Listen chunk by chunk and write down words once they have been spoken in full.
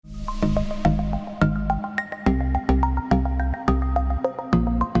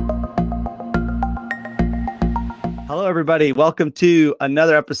everybody. Welcome to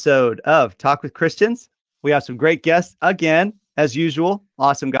another episode of Talk with Christians. We have some great guests again, as usual.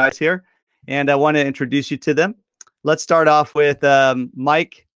 Awesome guys here. And I want to introduce you to them. Let's start off with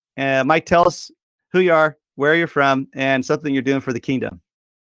Mike. Mike, tell us who you are, where you're from, and something you're doing for the kingdom.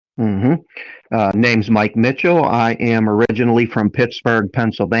 Name's Mike Mitchell. I am originally from Pittsburgh,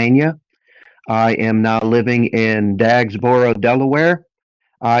 Pennsylvania. I am now living in Dagsboro, Delaware.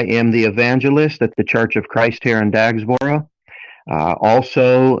 I am the evangelist at the Church of Christ here in Dagsboro.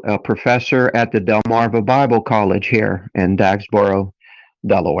 Also a professor at the Delmarva Bible College here in Dagsboro,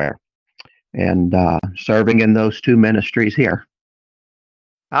 Delaware, and serving in those two ministries here.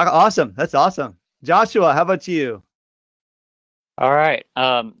 Awesome. That's awesome. Joshua, how about you? All right.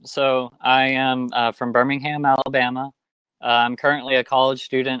 So I am from Birmingham, Alabama. I'm currently a college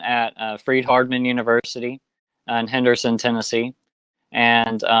student at Freed-Hardeman University in Henderson, Tennessee.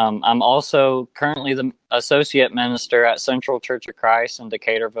 And I'm also currently the associate minister at Central Church of Christ in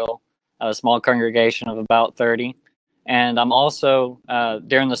Decaturville, a small congregation of about 30. And I'm also,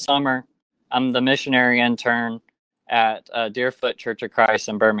 during the summer, I'm the missionary intern at Deerfoot Church of Christ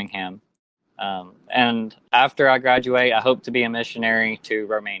in Birmingham. And after I graduate, I hope to be a missionary to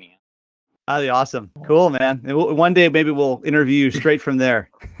Romania. That'd be awesome. Cool, man. One day, maybe we'll interview you straight from there.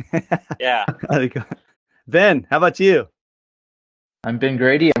 Yeah. Ben, how about you? I'm Ben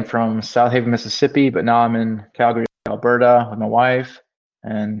Grady. I'm from South Haven, Mississippi, but now I'm in Calgary, Alberta with my wife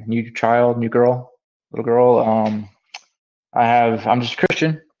and new girl, little girl. I'm just a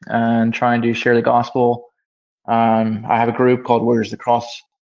Christian and trying to share the gospel. I have a group called Warriors of the Cross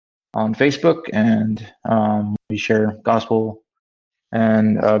on Facebook, and we share gospel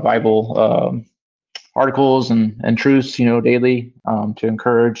and Bible articles and truths, daily to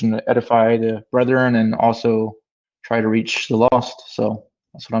encourage and edify the brethren, and also try to reach the lost. So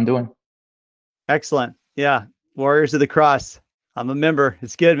that's what I'm doing. Excellent. Yeah. Warriors of the Cross. I'm a member.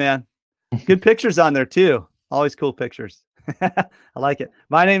 It's good, man. Good pictures on there too. Always cool pictures. I like it.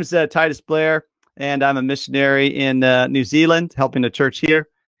 My name's Titus Blair, and I'm a missionary in New Zealand, helping a church here.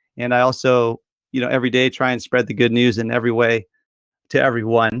 And I also, every day try and spread the good news in every way to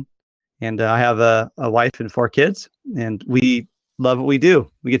everyone. And I have a wife and 4 kids, and we love what we do.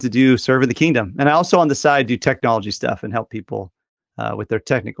 We get to do serve in the kingdom. And I also on the side do technology stuff and help people with their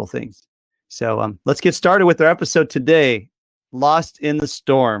technical things. So let's get started with our episode today, Lost in the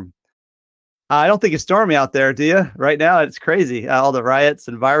Storm. I don't think it's stormy out there, do you? Right now, it's crazy. All the riots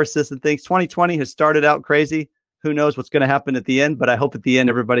and viruses and things. 2020 has started out crazy. Who knows what's going to happen at the end? But I hope at the end,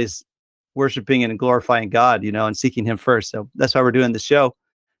 everybody's worshiping and glorifying God, and seeking him first. So that's why we're doing the show,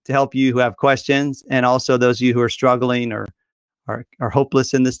 to help you who have questions, and also those of you who are struggling or are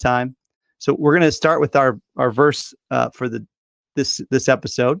hopeless in this time. So we're going to start with our verse for this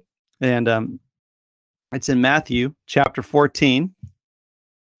episode, and it's in Matthew chapter 14.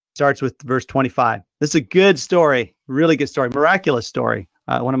 Starts with verse 25. This is a good story, really good story, miraculous story,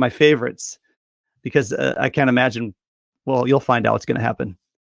 one of my favorites, because I can't imagine. Well, you'll find out what's going to happen.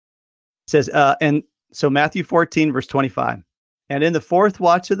 It says, and so Matthew 14 verse 25. And in the 4th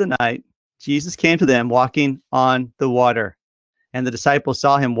watch of the night, Jesus came to them walking on the water. And the disciples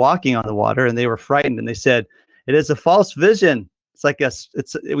saw him walking on the water, and they were frightened. And they said, "It is a false vision. It's like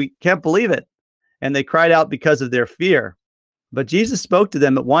we can't believe it." And they cried out because of their fear. But Jesus spoke to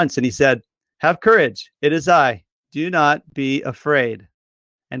them at once, and he said, "Have courage. It is I. Do not be afraid."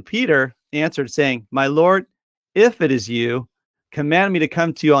 And Peter answered, saying, "My Lord, if it is you, command me to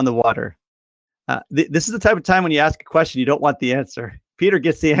come to you on the water." This is the type of time when you ask a question, you don't want the answer. Peter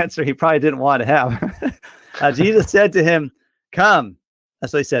gets the answer he probably didn't want to have. Jesus said to him, "Come."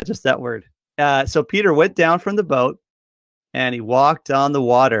 That's what he said, just that word. So Peter went down from the boat, and he walked on the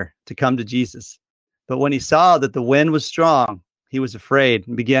water to come to Jesus. But when he saw that the wind was strong, he was afraid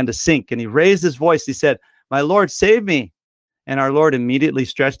and began to sink. And he raised his voice. He said, "My Lord, save me." And our Lord immediately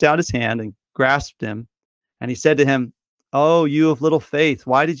stretched out his hand and grasped him. And he said to him, "Oh, you of little faith,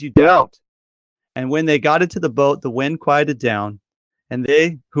 why did you doubt?" And when they got into the boat, the wind quieted down. And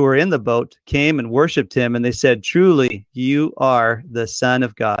they who were in the boat came and worshipped him. And they said, "Truly, you are the Son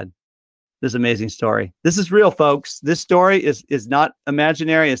of God." This is an amazing story. This is real, folks. This story is not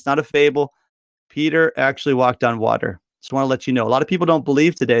imaginary. It's not a fable. Peter actually walked on water. Just want to let you know. A lot of people don't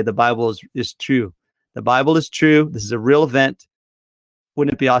believe today the Bible is true. The Bible is true. This is a real event.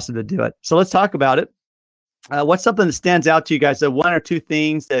 Wouldn't it be awesome to do it? So let's talk about it. What's something that stands out to you guys? One or two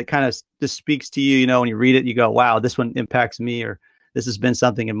things that kind of just speaks to you, when you read it, you go, wow, this one impacts me, or this has been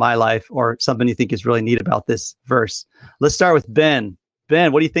something in my life, or something you think is really neat about this verse. Let's start with Ben.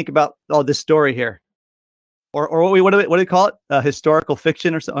 Ben, what do you think about all this story here? or what do we call it? Historical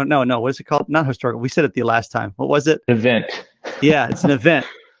fiction or something? No. What is it called? Not historical. We said it the last time. What was it? Event. Yeah, it's an event.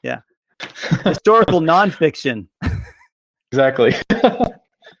 Yeah, historical nonfiction. Exactly.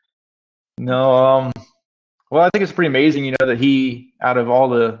 No, well, I think it's pretty amazing, that he, out of all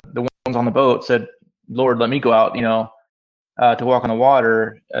the ones on the boat, said, "Lord, let me go out, to walk on the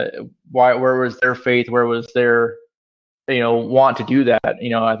water." Where was their faith? Where was their, want to do that?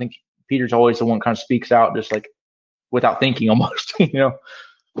 I think Peter's always the one kind of speaks out, just like without thinking, almost. I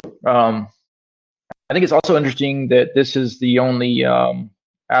think it's also interesting that this is the only out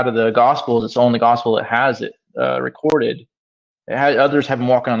of the Gospels, it's the only Gospel that has it recorded. It had, others have him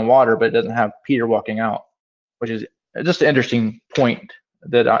walking on the water, but it doesn't have Peter walking out, which is just an interesting point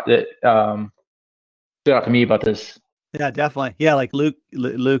that stood out to me about this. Yeah, definitely. Yeah, like Luke,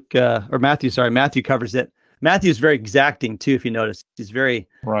 or Matthew. Sorry, Matthew covers it. Matthew's very exacting too. If you notice, he's very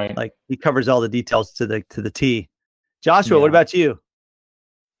Right. like he covers all the details to the T. Joshua, what about you?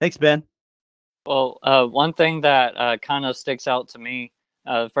 Thanks, Ben. Well, one thing that kind of sticks out to me,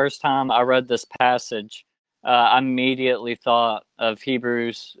 the first time I read this passage, I immediately thought of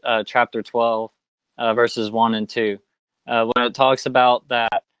Hebrews chapter 12, verses 1 and 2, when it talks about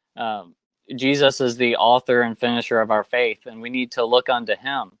that Jesus is the author and finisher of our faith, and we need to look unto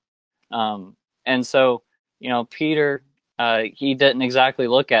him. And so, Peter, he didn't exactly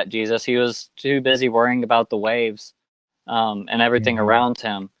look at Jesus. He was too busy worrying about the waves and everything around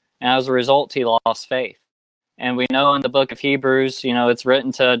him. And as a result, he lost faith. And we know in the book of Hebrews, it's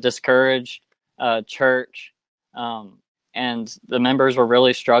written to discourage church. And the members were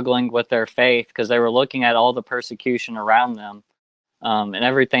really struggling with their faith because they were looking at all the persecution around them and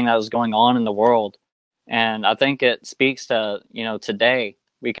everything that was going on in the world. And I think it speaks to, today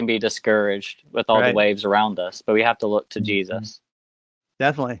we can be discouraged with all the waves around us, but we have to look to Jesus.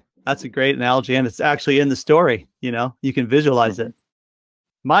 Definitely. That's a great analogy. And it's actually in the story, you can visualize it.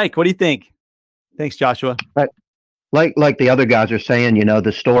 Mike, what do you think? Thanks, Joshua. Like the other guys are saying,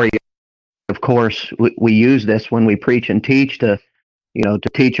 the story, of course, we use this when we preach and teach to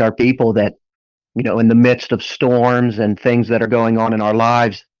teach our people that, in the midst of storms and things that are going on in our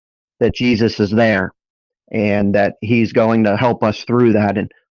lives, that Jesus is there and that he's going to help us through that.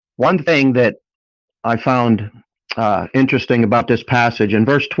 And one thing that I found interesting about this passage in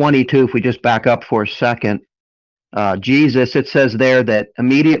verse 22, if we just back up for a second, Jesus, it says there that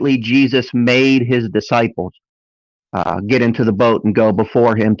immediately Jesus made his disciples get into the boat and go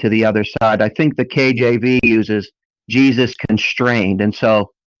before him to the other side. I think the KJV uses Jesus constrained. And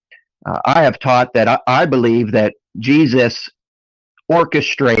so I have taught that I believe that Jesus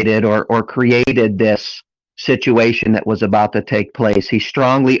orchestrated or created this situation that was about to take place. He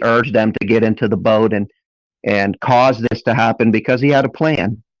strongly urged them to get into the boat and caused this to happen because he had a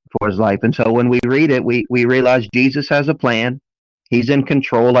plan for his life. And so when we read it, we realize Jesus has a plan. He's in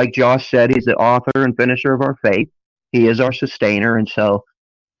control. Like Josh said, he's the author and finisher of our faith. He is our sustainer. And so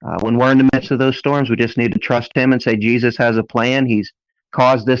when we're in the midst of those storms, we just need to trust him and say, Jesus has a plan. He's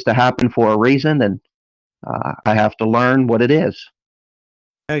caused this to happen for a reason. And I have to learn what it is.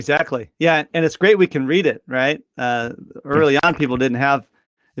 Exactly. Yeah. And it's great we can read it, right? Early on, people didn't have,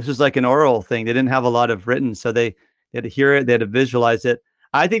 this was like an oral thing. They didn't have a lot of written. So they had to hear it. They had to visualize it.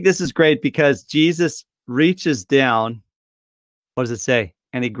 I think this is great because Jesus reaches down. What does it say?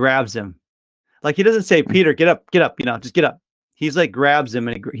 And he grabs him. Like he doesn't say, Peter, get up, just get up. He's like grabs him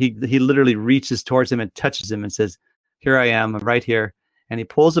and he literally reaches towards him and touches him and says, here I am, I'm right here. And he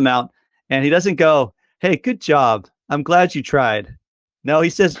pulls him out and he doesn't go, hey, good job. I'm glad you tried. No,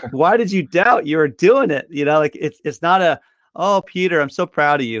 he says, why did you doubt? You were doing it. Like it's not a, oh, Peter, I'm so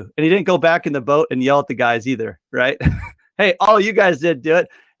proud of you. And he didn't go back in the boat and yell at the guys either, right? Hey, all you guys did do it.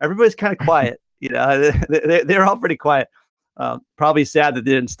 Everybody's kind of quiet. They're all pretty quiet. Probably sad that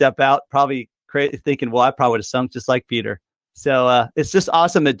they didn't step out. Probably thinking, well, I probably would have sunk just like Peter. So it's just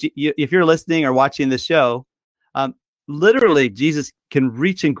awesome that if you're listening or watching the show, literally Jesus can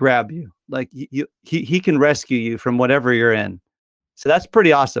reach and grab you. Like he can rescue you from whatever you're in. So that's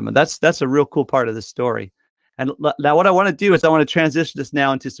pretty awesome. And that's a real cool part of the story. And now what I want to do is I want to transition this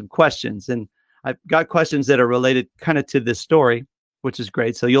now into some questions. And I've got questions that are related kind of to this story, which is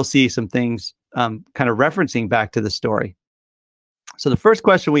great. So you'll see some things kind of referencing back to the story. So the first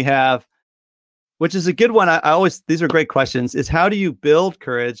question we have, which is a good one, these are great questions, is how do you build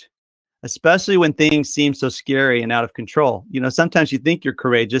courage, especially when things seem so scary and out of control? Sometimes you think you're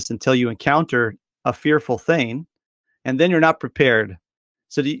courageous until you encounter a fearful thing, and then you're not prepared.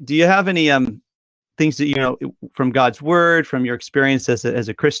 So do you have any things that, from God's word, from your experience as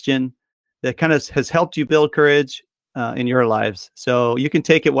a Christian, that kind of has helped you build courage in your lives? So you can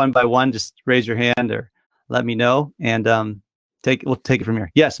take it one by one, just raise your hand or let me know, and we'll take it from here.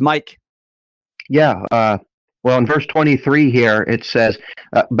 Yes, Mike. Yeah. Well, in verse 23 here, it says,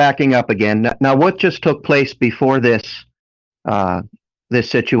 backing up again. Now, what just took place before this this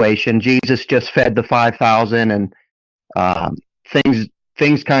situation? Jesus just fed the 5,000, and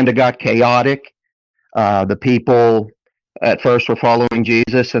things kind of got chaotic. The people at first were following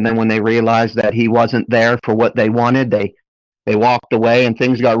Jesus, and then when they realized that he wasn't there for what they wanted, they walked away, and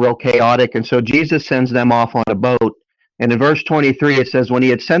things got real chaotic. And so Jesus sends them off on a boat. And in verse 23, it says, when he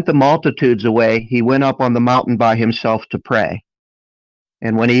had sent the multitudes away, he went up on the mountain by himself to pray.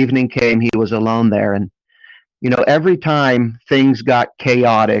 And when evening came, he was alone there. And, every time things got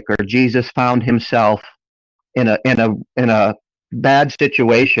chaotic or Jesus found himself in a bad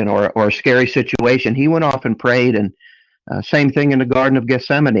situation or a scary situation, he went off and prayed. And same thing in the Garden of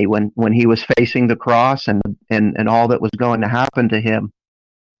Gethsemane when he was facing the cross and all that was going to happen to him.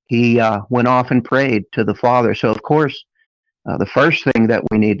 He went off and prayed to the Father. So, of course, the first thing that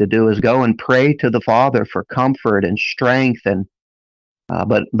we need to do is go and pray to the Father for comfort and strength. And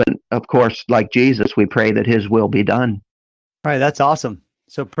but of course, like Jesus, we pray that his will be done. All right, that's awesome.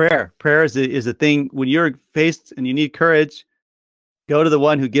 So prayer is a thing when you're faced and you need courage. Go to the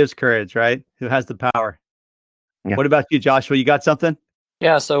one who gives courage, right? Who has the power. Yeah. What about you, Joshua? You got something?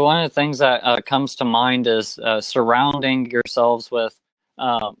 Yeah, so one of the things that comes to mind is surrounding yourselves with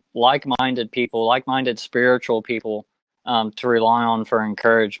like-minded people, like-minded spiritual people to rely on for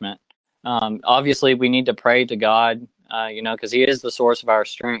encouragement. Obviously, we need to pray to God, because he is the source of our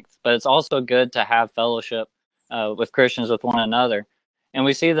strength, but it's also good to have fellowship with Christians, with one another. And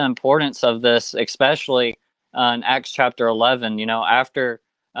we see the importance of this, especially in Acts chapter 11, after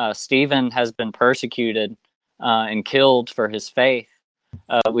Stephen has been persecuted and killed for his faith.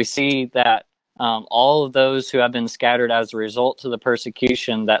 We see that all of those who have been scattered as a result of the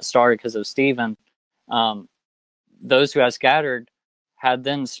persecution that started because of Stephen, those who have scattered had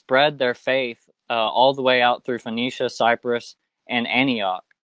then spread their faith all the way out through Phoenicia, Cyprus, and Antioch.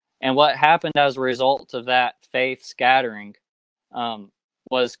 And what happened as a result of that faith scattering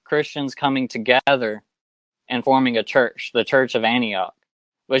was Christians coming together and forming a church, the Church of Antioch,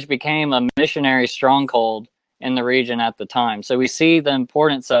 which became a missionary stronghold in the region at the time. So we see the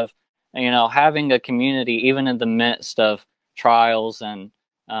importance of, having a community even in the midst of trials and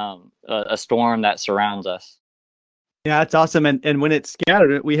a storm that surrounds us. Yeah, that's awesome. And when it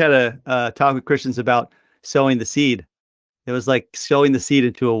scattered, we had a talk with Christians about sowing the seed. It was like sowing the seed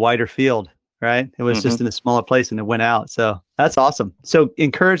into a wider field, right? It was just in a smaller place and it went out. So that's awesome. So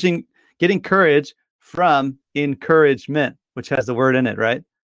getting courage from encouragement, which has the word in it, right?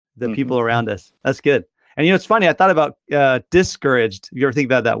 The people around us. That's good. And it's funny, I thought about discouraged. You ever think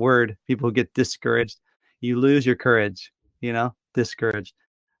about that word? People who get discouraged. You lose your courage, discouraged.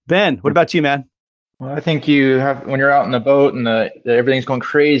 Ben, what about you, man? Well, I think you have, when you're out in the boat and everything's going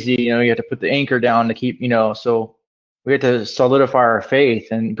crazy, you have to put the anchor down to keep, so we have to solidify our faith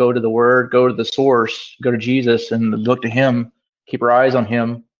and go to the word, go to the source, go to Jesus and look to him, keep our eyes on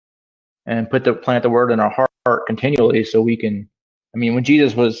him and plant the word in our heart continually so we can, when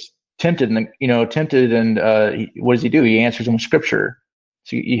Jesus was tempted and, what does he do? He answers them with scripture.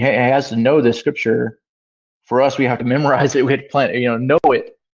 So he has to know the scripture. For us, we have to memorize it. We have to know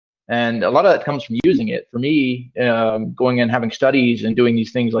it. And a lot of that comes from using it. For me, going and having studies and doing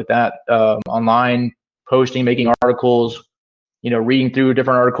these things like that, online, posting, making articles, reading through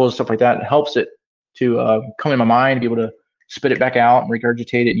different articles, stuff like that, helps it to come in my mind, be able to spit it back out and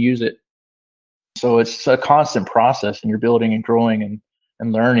regurgitate it and use it. So it's a constant process, and you're building and growing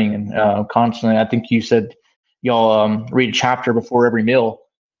and learning and constantly. I think you said y'all read a chapter before every meal.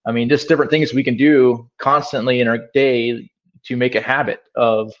 Just different things we can do constantly in our day to make a habit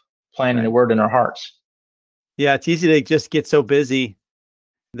of planting the word in our hearts. Yeah, it's easy to just get so busy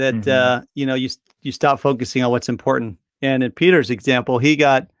that you stop focusing on what's important. And in Peter's example, he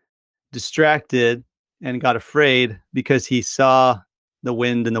got distracted and got afraid because he saw the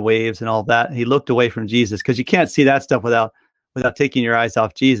wind and the waves and all that. He looked away from Jesus, because you can't see that stuff without taking your eyes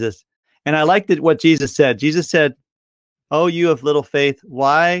off Jesus. And I liked what Jesus said. Jesus said, "Oh, you of little faith,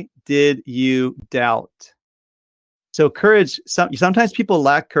 why did you doubt?" So courage, sometimes people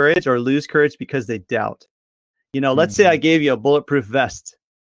lack courage or lose courage because they doubt. Let's say I gave you a bulletproof vest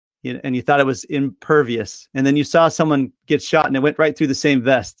and you thought it was impervious, and then you saw someone get shot and it went right through the same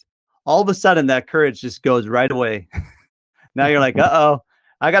vest. All of a sudden, that courage just goes right away. Now you're like, uh-oh,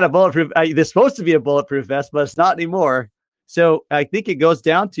 I got a bulletproof. There's supposed to be a bulletproof vest, but it's not anymore. So I think it goes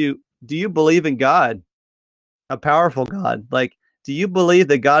down to, do you believe in God, a powerful God? Like, do you believe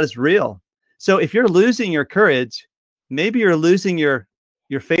that God is real? So if you're losing your courage, maybe you're losing your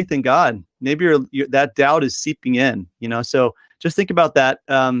your faith in God. Maybe that doubt is seeping in, so just think about that.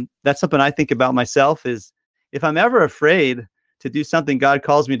 That's something I think about myself is if I'm ever afraid to do something God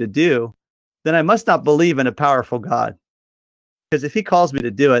calls me to do, then I must not believe in a powerful God. Because if he calls me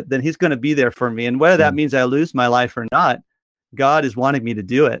to do it, then he's going to be there for me. And whether that means I lose my life or not, God is wanting me to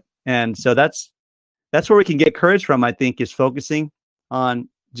do it. And so that's where we can get courage from, I think, is focusing on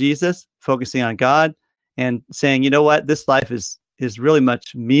Jesus, focusing on God, and saying, you know what, this life is really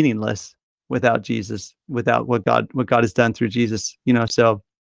much meaningless without Jesus, without what God has done through Jesus, so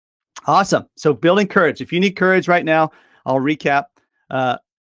awesome. So building courage. If you need courage right now, I'll recap.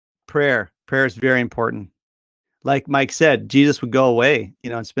 Prayer is very important. Like Mike said, Jesus would go away,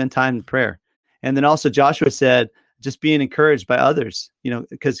 and spend time in prayer. And then also Joshua said, just being encouraged by others,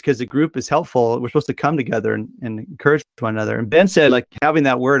 because the group is helpful. We're supposed to come together and encourage one another. And Ben said, like, having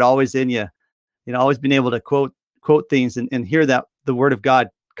that word always in you, always being able to quote things and hear that the word of God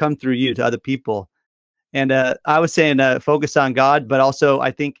come through you to other people. And I was saying focus on God, but also I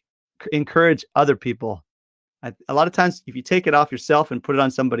think encourage other people. A lot of times, if you take it off yourself and put it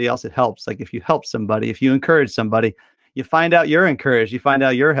on somebody else, it helps. Like if you help somebody, if you encourage somebody, you find out you're encouraged, you find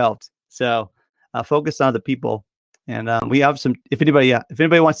out you're helped. So focus on other people. And we have some, if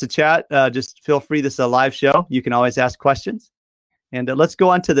anybody wants to chat, just feel free. This is a live show. You can always ask questions. And let's go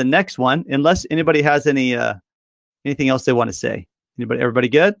on to the next one, unless anybody has anything else they want to say. Everybody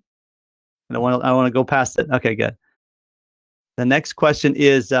good? I want to go past it. Okay, good. The next question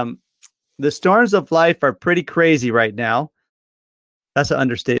is, the storms of life are pretty crazy right now. That's an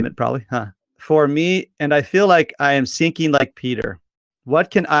understatement, probably, huh? For me, and I feel like I am sinking like Peter. What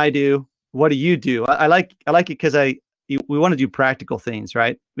can I do? What do you do? I like it because we want to do practical things,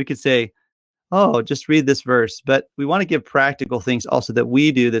 right? We could say, oh, just read this verse, but we want to give practical things also that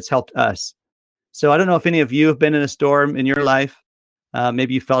we do that's helped us. So I don't know if any of you have been in a storm in your life.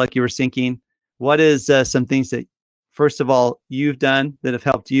 Maybe you felt like you were sinking. What is some things that, first of all, you've done that have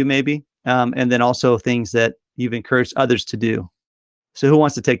helped you maybe? And then also things that you've encouraged others to do. So who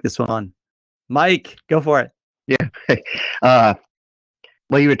wants to take this one on? Mike, go for it. Yeah.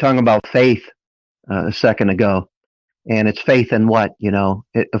 Well, you were talking about faith a second ago, and it's faith in what,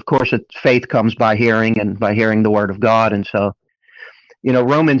 of course, faith comes by hearing, and by hearing the word of God. And so,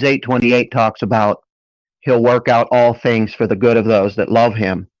 Romans 8:28 talks about he'll work out all things for the good of those that love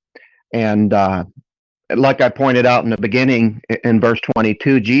him. And like I pointed out in the beginning, in verse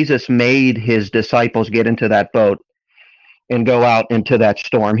 22, Jesus made his disciples get into that boat and go out into that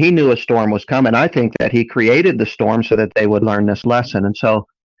storm. He knew a storm was coming. I think that he created the storm so that they would learn this lesson. And so,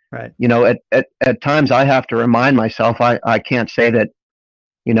 right, at times I have to remind myself, I can't say that,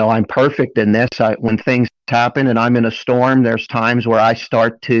 I'm perfect in this. When things happen and I'm in a storm, there's times where I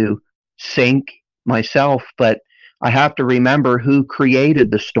start to sink myself, but I have to remember who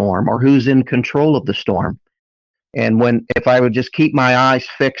created the storm or who's in control of the storm. And if I would just keep my eyes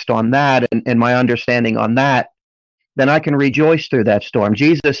fixed on that and my understanding on that, then I can rejoice through that storm.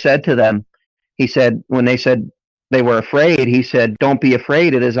 Jesus said to them, he said, when they said they were afraid, he said, don't be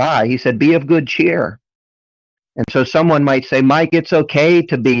afraid, it is I. He said, be of good cheer. And so someone might say, Mike, it's okay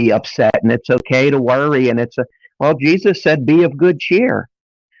to be upset and it's okay to worry. And well, Jesus said, be of good cheer.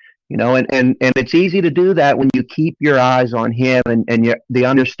 And it's easy to do that when you keep your eyes on him and the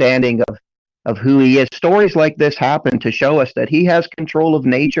understanding of who he is. Stories like this happen to show us that he has control of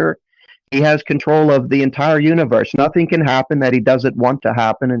nature. He has control of the entire universe. Nothing can happen that he doesn't want to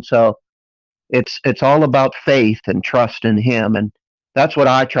happen. And so it's all about faith and trust in him. And that's what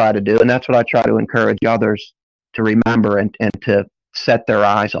I try to do. And that's what I try to encourage others to remember and to set their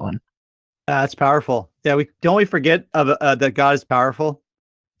eyes on. That's powerful. Yeah, we forget that God is powerful.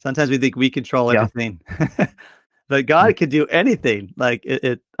 Sometimes we think we control everything, but God can do anything. Like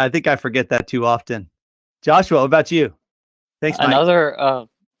it. I think I forget that too often. Joshua, what about you? Thanks, Mike.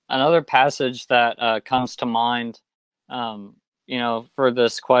 Another passage that comes to mind, for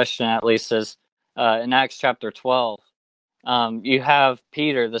this question at least, is in Acts chapter 12. You have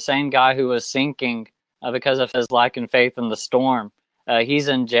Peter, the same guy who was sinking because of his lack in faith in the storm. He's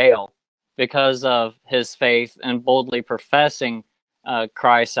in jail because of his faith and boldly professing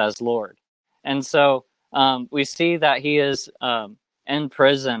Christ as Lord. And so we see that he is in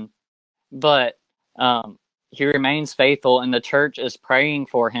prison, but he remains faithful, and the church is praying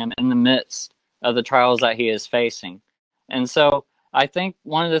for him in the midst of the trials that he is facing. And so I think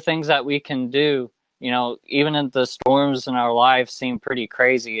one of the things that we can do, even if the storms in our lives seem pretty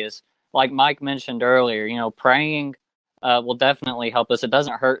crazy, is, like Mike mentioned earlier, praying will definitely help us. It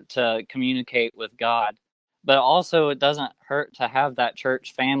doesn't hurt to communicate with God, but also it doesn't hurt to have that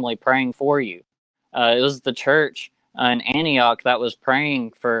church family praying for you. It was the church in Antioch that was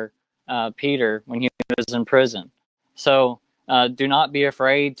praying for Peter when he was in prison. So do not be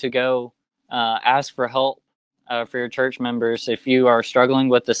afraid to go ask for help for your church members if you are struggling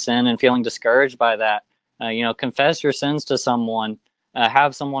with the sin and feeling discouraged by that. Confess your sins to someone.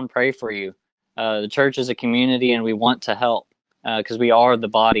 Have someone pray for you. The church is a community, and we want to help because we are the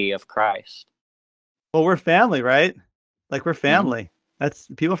body of Christ. Well, we're family, right? Like we're family. That's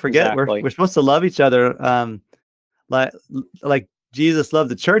people forget Exactly. we're supposed to love each other. Like Jesus loved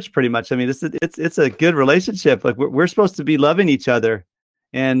the church pretty much. I mean, it's a good relationship. Like we're supposed to be loving each other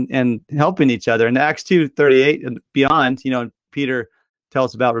and helping each other. In Acts 2:38 and beyond, Peter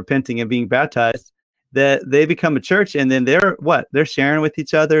tells about repenting and being baptized, that they become a church, and then they're sharing with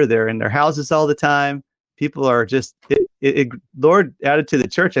each other. They're in their houses all the time. People are just Lord added to the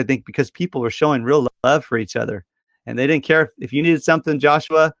church, I think, because people were showing real love for each other, and they didn't care if you needed something,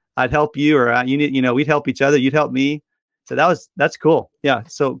 Joshua, I'd help you, or we'd help each other. You'd help me. So that's cool. Yeah.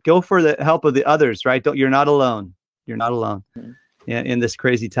 So go for the help of the others, right? You're not alone. You're not alone in this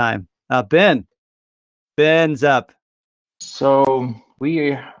crazy time. Ben's up. So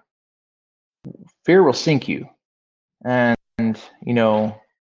fear will sink you. And,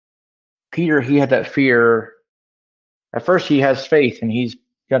 Peter, he had that fear. At first, he has faith, and he's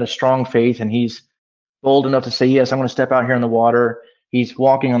got a strong faith, and he's bold enough to say, yes, I'm going to step out here in the water. He's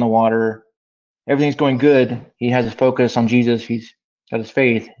walking on the water. Everything's going good. He has his focus on Jesus. He's got his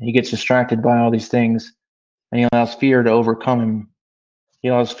faith. He gets distracted by all these things, and he allows fear to overcome him. He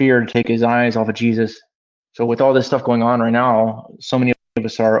allows fear to take his eyes off of Jesus. So with all this stuff going on right now, so many of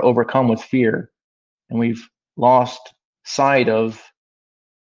us are overcome with fear, and we've lost sight of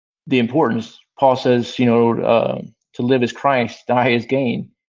the importance. Paul says, to live is Christ, die is gain.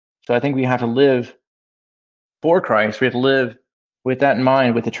 So I think we have to live for Christ. We have to live with that in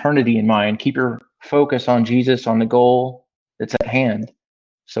mind, with eternity in mind. Keep your focus on Jesus, on the goal that's at hand.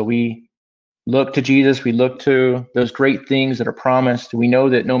 So we look to Jesus. We look to those great things that are promised. We know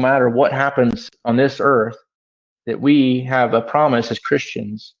that no matter what happens on this earth, that we have a promise as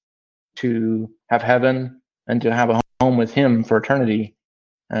Christians to have heaven and to have a home with him for eternity.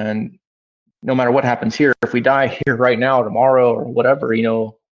 And no matter what happens here, if we die here right now, tomorrow, or whatever,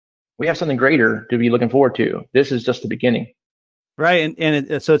 we have something greater to be looking forward to. This is just the beginning. Right.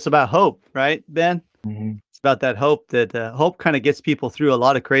 So it's about hope, right, Ben? Mm-hmm. It's about that hope that hope kind of gets people through a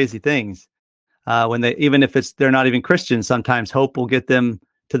lot of crazy things. Even if they're not even Christians, sometimes hope will get them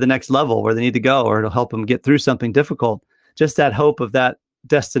to the next level where they need to go, or it'll help them get through something difficult. Just that hope of that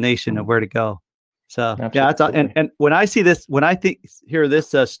destination of where to go. So absolutely. Yeah, that's and when I see this, when I hear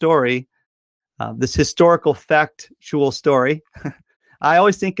this story, this historical factual story, I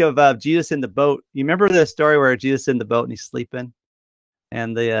always think of Jesus in the boat. You remember the story where Jesus is in the boat and he's sleeping,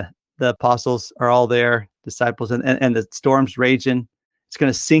 and the apostles are all there, disciples, and the storm's raging. It's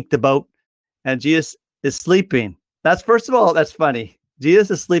going to sink the boat, and Jesus is sleeping. First of all, that's funny.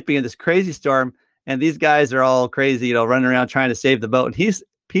 Jesus is sleeping in this crazy storm, and these guys are all crazy, running around trying to save the boat, and he's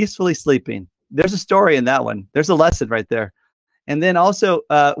peacefully sleeping. There's a story in that one. There's a lesson right there. And then also,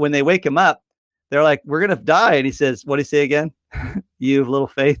 when they wake him up, they're like, "We're gonna die," and he says, "What do you say again? You have little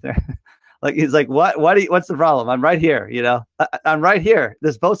faith." Like he's like, "What? What's the problem? I'm right here. I'm right here.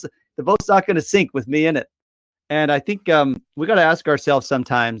 The boat's not going to sink with me in it." And I think we got to ask ourselves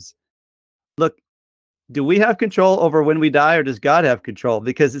sometimes, look, do we have control over when we die, or does God have control?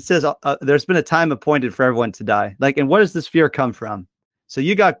 Because it says there's been a time appointed for everyone to die. And what does this fear come from? So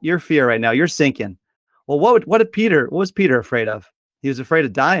you got your fear right now. You're sinking. Well, what was Peter afraid of? He was afraid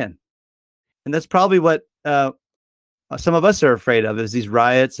of dying. And that's probably what some of us are afraid of, is these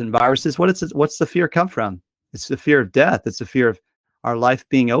riots and viruses. What's the fear come from? It's the fear of death. It's the fear of our life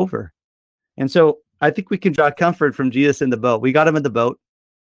being over. And so I think we can draw comfort from Jesus in the boat. We got him in the boat,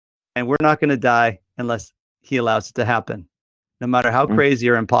 and we're not going to die unless he allows it to happen, no matter how crazy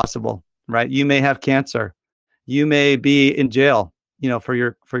or impossible, right? You may have cancer. You may be in jail, for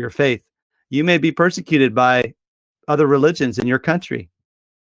your faith. You may be persecuted by other religions in your country.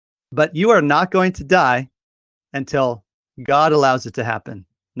 But you are not going to die until God allows it to happen,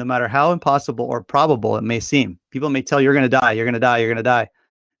 no matter how impossible or probable it may seem. People may tell you, you're going to die, you're going to die, you're going to die.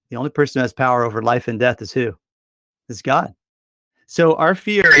 The only person who has power over life and death is who? Is God. So our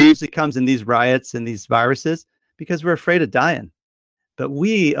fear usually comes in these riots and these viruses because we're afraid of dying. But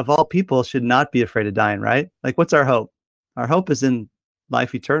we, of all people, should not be afraid of dying, right? Like, what's our hope? Our hope is in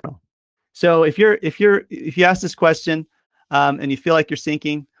life eternal. So if you ask this question and you feel like you're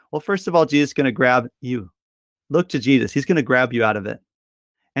sinking, well, first of all, Jesus is going to grab you. Look to Jesus. He's going to grab you out of it.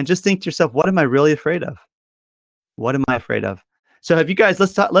 And just think to yourself, what am I really afraid of? What am I afraid of? So have you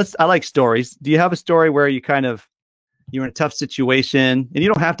guys, I like stories. Do you have a story where you kind of you're in a tough situation, and you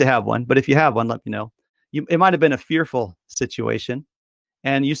don't have to have one, but if you have one, let me know. It might have been a fearful situation,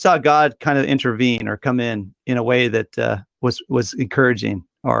 and you saw God kind of intervene or come in a way that was encouraging,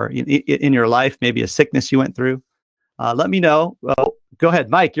 or in your life, maybe a sickness you went through. Let me know. Well, go ahead,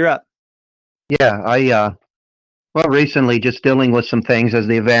 Mike. You're up. Yeah, well, recently just dealing with some things as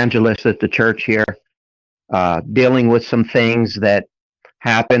the evangelist at the church here, dealing with some things that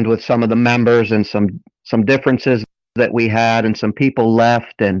happened with some of the members and some differences that we had, and some people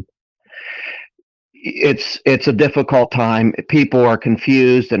left, and it's a difficult time. People are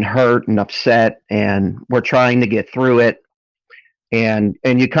confused and hurt and upset, and we're trying to get through it. And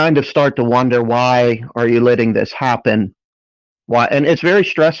you kind of start to wonder, why are you letting this happen? Why? And it's very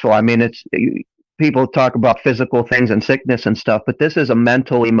stressful. I mean, people talk about physical things and sickness and stuff, but this is a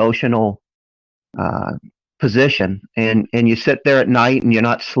mental, emotional position. And you sit there at night and you're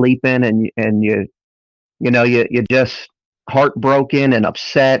not sleeping, and you're just heartbroken and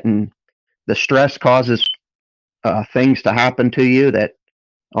upset, and the stress causes things to happen to you that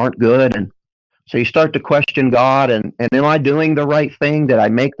aren't good. And so you start to question God, and am I doing the right thing? Did I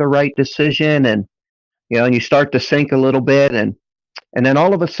make the right decision? And and you start to sink a little bit, and then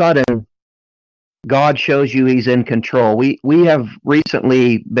all of a sudden God shows you He's in control. We have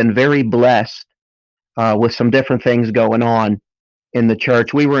recently been very blessed with some different things going on in the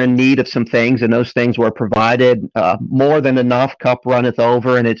church. We were in need of some things, and those things were provided. More than enough, cup runneth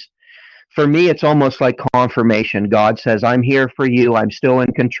over. And for me, it's almost like confirmation. God says, I'm here for you. I'm still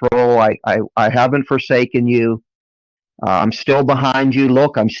in control. I haven't forsaken you. I'm still behind you.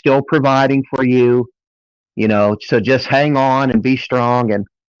 Look, I'm still providing for you. So just hang on and be strong. And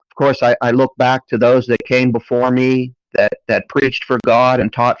of course, I look back to those that came before me, that preached for God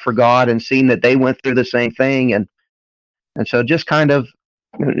and taught for God, and seen that they went through the same thing. And so just kind of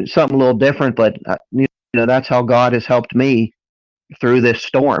something a little different, but that's how God has helped me through this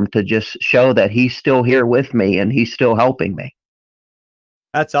storm, to just show that He's still here with me and He's still helping me.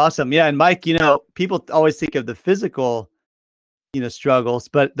 That's awesome. Yeah. And Mike, people always think of the physical, struggles,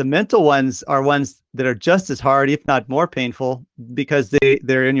 but the mental ones are ones that are just as hard, if not more painful, because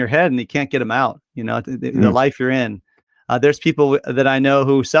they're in your head and you can't get them out, the life you're in. There's people that I know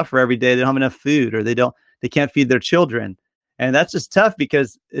who suffer every day. They don't have enough food, or they can't feed their children. And that's just tough,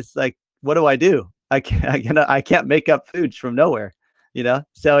 because it's like, what do I do? I can't make up food from nowhere,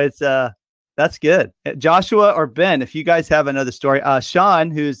 so it's, that's good. Joshua or Ben, if you guys have another story. Sean,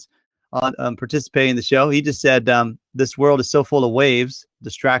 who's on participating in the show, he just said, this world is so full of waves,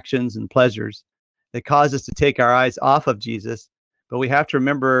 distractions, and pleasures that cause us to take our eyes off of Jesus. But we have to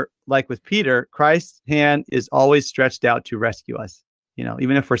remember, like with Peter, Christ's hand is always stretched out to rescue us,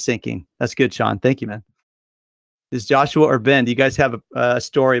 even if we're sinking. That's good, Sean. Thank you, man. Is Joshua or Ben, do you guys have a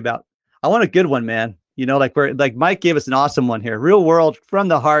story about? I want a good one, man. Like Mike gave us an awesome one here. Real world, from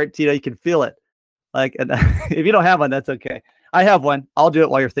the heart. You can feel it. Like, if you don't have one, that's okay. I have one. I'll do it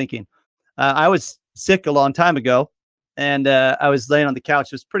while you're thinking. I was sick a long time ago, and I was laying on the couch.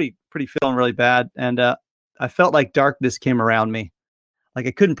 It was pretty feeling really bad, and I felt like darkness came around me. Like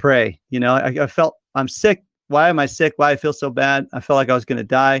I couldn't pray. I felt, I'm sick. Why am I sick? Why I feel so bad? I felt like I was going to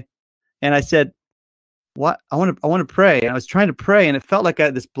die, and I said, "What? I want to pray." And I was trying to pray, and it felt like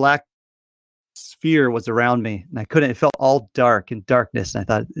this black sphere was around me, and I couldn't. It felt all dark and darkness, and I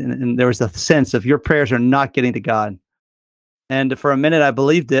thought, and there was a sense of, your prayers are not getting to God. And for a minute, I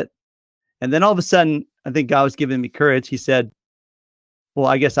believed it, and then all of a sudden, I think God was giving me courage. He said, well,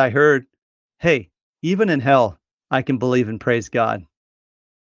 I guess I heard, hey, even in hell, I can believe and praise God.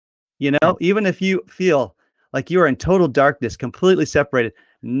 Even if you feel like you are in total darkness, completely separated,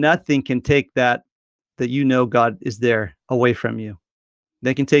 nothing can take that God is there away from you.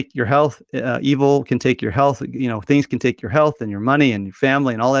 They can take your health. Evil can take your health. Things can take your health and your money and your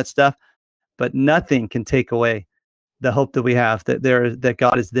family and all that stuff, but nothing can take away the hope that we have, that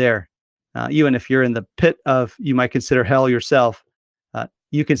God is there. Even if you're in the pit of, you might consider hell yourself,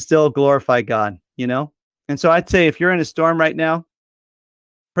 you can still glorify God, And so I'd say, if you're in a storm right now,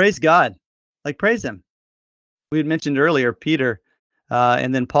 praise God, praise Him. We had mentioned earlier, Peter,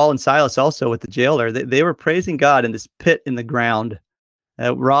 and then Paul and Silas also with the jailer, they were praising God in this pit in the ground,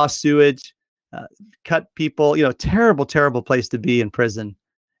 raw sewage, cut people, terrible, terrible place to be in prison.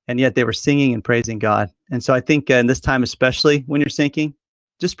 And yet they were singing and praising God. And so I think in this time, especially when you're sinking,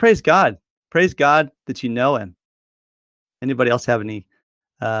 just praise God. Praise God that you know Him. Anybody else have any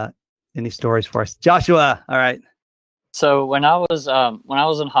stories for us? Joshua, all right. So when I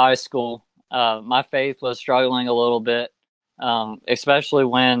was in high school, my faith was struggling a little bit, especially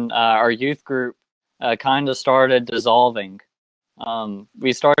when our youth group kind of started dissolving.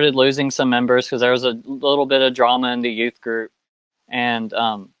 we started losing some members because there was a little bit of drama in the youth group. And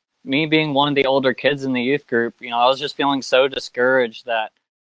me being one of the older kids in the youth group, I was just feeling so discouraged that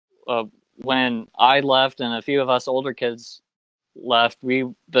when I left and a few of us older kids left,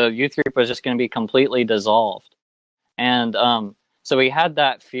 the youth group was just going to be completely dissolved. And so we had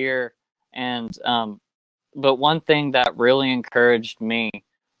that fear. And but one thing that really encouraged me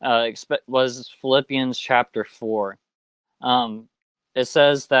was Philippians chapter 4. It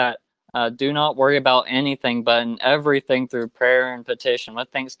says that do not worry about anything, but in everything through prayer and petition with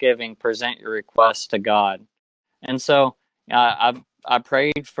thanksgiving, present your requests to God. And so I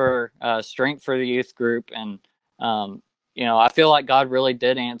prayed for strength for the youth group, and I feel like God really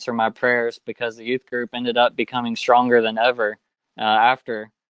did answer my prayers, because the youth group ended up becoming stronger than ever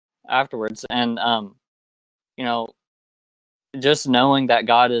afterwards. And just knowing that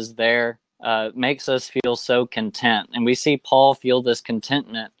God is there makes us feel so content, and we see Paul feel this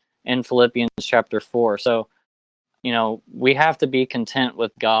contentment in Philippians chapter 4. So we have to be content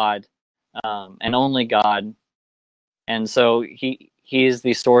with God, and only God. And so he is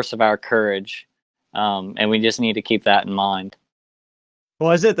the source of our courage, and we just need to keep that in mind.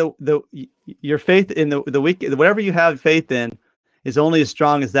 Well, is it your faith in the weak, whatever you have faith in is only as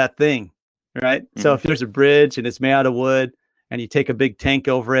strong as that thing, right? Mm-hmm. So if there's a bridge and it's made out of wood and you take a big tank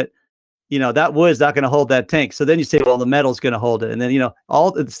over it, that wood is not going to hold that tank. So then you say, well, the metal's going to hold it. And then,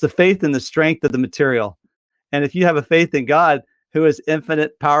 it's the faith and the strength of the material. And if you have a faith in God, who is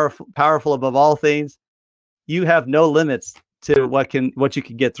infinite, powerful above all things, you have no limits to what you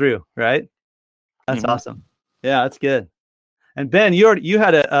can get through, right? That's mm-hmm. awesome. Yeah, that's good. And Ben, you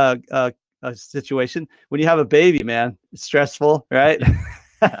had a situation when you have a baby, man. It's stressful, right?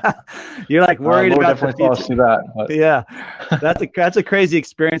 You're like worried about definitely thoughts to that. But. Yeah, that's a crazy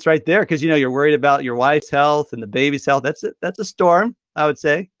experience right there, because you're worried about your wife's health and the baby's health. That's a storm, I would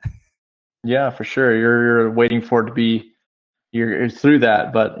say. Yeah, for sure. You're waiting for it to be you're through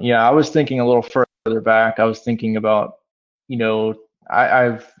that. But yeah, I was thinking a little further back. I was thinking about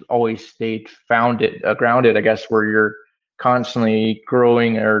I've always stayed grounded, I guess, where you're constantly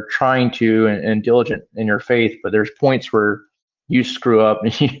growing or trying to and diligent in your faith. But there's points where you screw up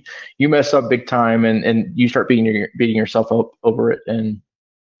and you mess up big time, and you start beating yourself up over it. And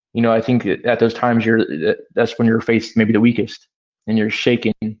I think at those times that's when your faith may be the weakest, and you're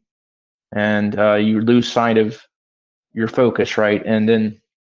shaking, and you lose sight of your focus, right? And then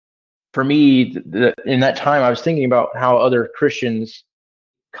for me, in that time, I was thinking about how other Christians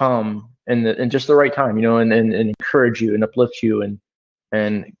come in just the right time, and encourage you and uplift you,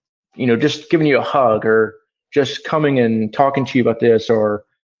 and just giving you a hug, or just coming and talking to you about this, or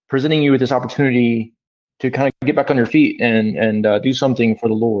presenting you with this opportunity to kind of get back on your feet and do something for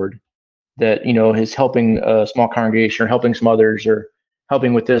the Lord that, is helping a small congregation, or helping some others, or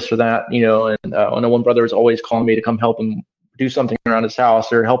helping with this or that, and I know one brother was always calling me to come help him do something around his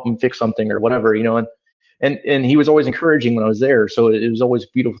house, or help him fix something or whatever, and he was always encouraging when I was there. So it was always a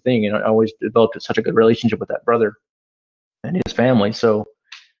beautiful thing. And I always developed such a good relationship with that brother and his family. So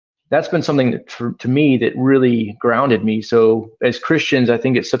that's been something that, to me, that really grounded me. So as Christians, I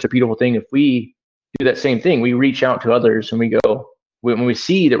think it's such a beautiful thing if we do that same thing. We reach out to others, and we go, when we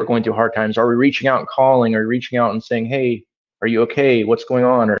see that we're going through hard times, are we reaching out and calling, or reaching out and saying, hey, are you okay? What's going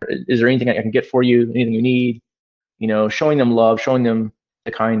on? Or is there anything I can get for you? Anything you need? Showing them love, showing them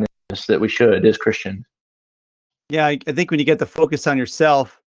the kindness that we should as Christians. Yeah, I think when you get the focus on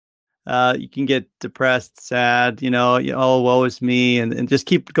yourself, you can get depressed, sad, oh, woe is me, and just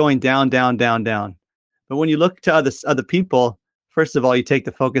keep going down, down, down, down. But when you look to other people, first of all, you take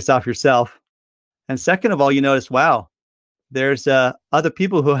the focus off yourself. And second of all, you notice, wow, there's other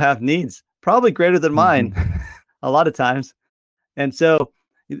people who have needs, probably greater than mine, a lot of times. And so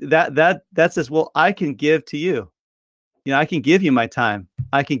that says, well, I can give to you. I can give you my time.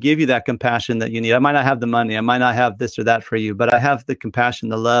 I can give you that compassion that you need. I might not have the money. I might not have this or that for you, but I have the compassion,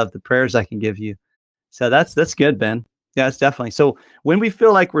 the love, the prayers I can give you. So that's good, Ben. Yeah, it's definitely. So when we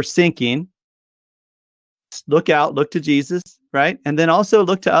feel like we're sinking, look to Jesus, right? And then also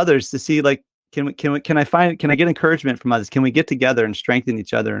look to others to see, like, can I get encouragement from others? Can we get together and strengthen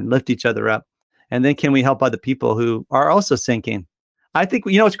each other and lift each other up? And then can we help other people who are also sinking? I think,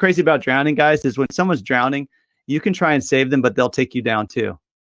 what's crazy about drowning, guys, is when someone's drowning, you can try and save them, but they'll take you down too,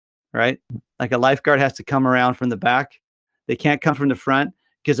 right? Like a lifeguard has to come around from the back. They can't come from the front,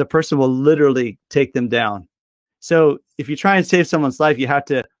 because a person will literally take them down. So if you try and save someone's life, you have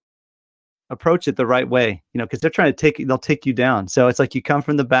to approach it the right way, because they'll take you down. So it's like you come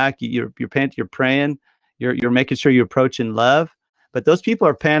from the back, you're praying, you're making sure you approach in love, but those people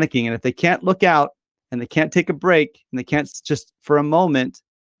are panicking. And if they can't look out and they can't take a break, and they can't just for a moment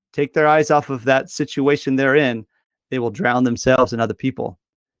take their eyes off of that situation they're in, they will drown themselves and other people.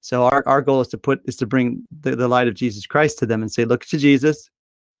 So our goal is to bring the light of Jesus Christ to them and say, look to Jesus.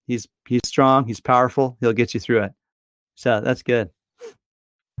 He's strong. He's powerful. He'll get you through it. So that's good.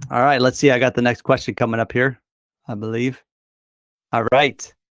 All right. Let's see. I got the next question coming up here, I believe. All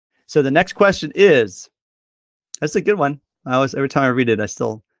right. So the next question is, that's a good one. Every time I read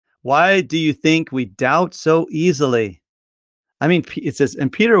it, why do you think we doubt so easily? I mean, it says,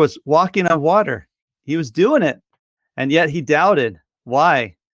 and Peter was walking on water. He was doing it, and yet he doubted.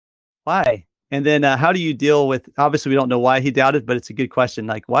 Why? And then how do you deal with, obviously we don't know why he doubted, but it's a good question.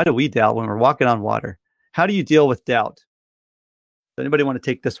 Like, why do we doubt when we're walking on water? How do you deal with doubt? Does anybody want to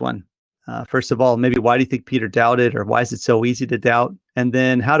take this one? First of all, maybe why do you think Peter doubted, or why is it so easy to doubt? And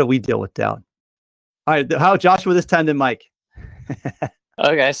then how do we deal with doubt? All right, how Joshua this time, then Mike.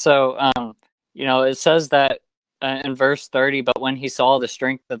 Okay, so it says that in verse 30, but when he saw the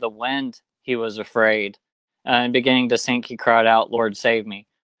strength of the wind, he was afraid, and beginning to sink, he cried out, "Lord, save me."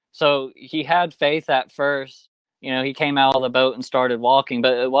 So he had faith at first. He came out of the boat and started walking,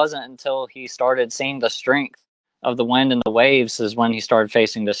 but it wasn't until he started seeing the strength of the wind and the waves is when he started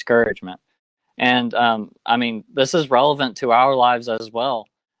facing discouragement. And this is relevant to our lives as well.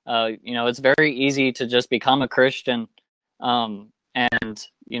 It's very easy to just become a Christian and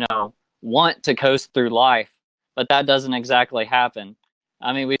want to coast through life, but that doesn't exactly happen.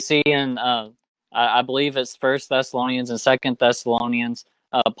 I mean, we see in I believe it's First Thessalonians and Second Thessalonians,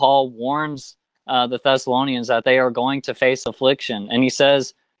 Paul warns the Thessalonians that they are going to face affliction, and he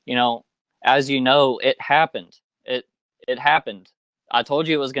says, as you know, it happened. It happened. I told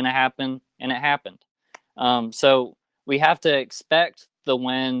you it was going to happen, and it happened. So we have to expect the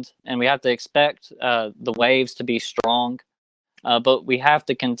wind, and we have to expect the waves to be strong, but we have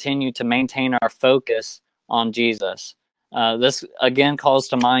to continue to maintain our focus on Jesus. This again calls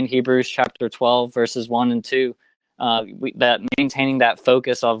to mind Hebrews chapter 12, verses 1 and 2, that maintaining that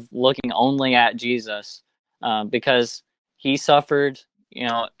focus of looking only at Jesus, because he suffered,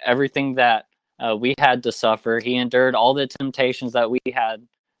 everything that we had to suffer. He endured all the temptations that we had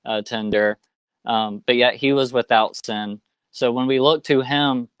to endure, but yet he was without sin. So when we look to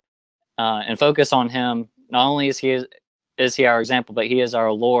him and focus on him, not only is he our example, but he is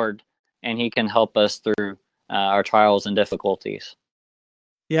our Lord, and he can help us through our trials and difficulties.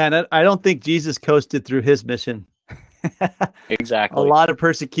 Yeah, and I don't think Jesus coasted through his mission. Exactly. A lot of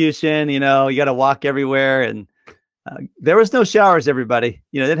persecution, you got to walk everywhere, and there was no showers, everybody.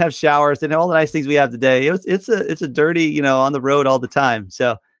 They didn't have showers, they didn't have all the nice things we have today. It's a dirty, on the road all the time.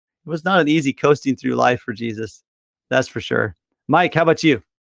 So it was not an easy coasting through life for Jesus. That's for sure. Mike, how about you?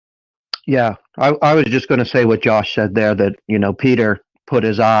 Yeah, I was just going to say what Josh said there, that, Peter put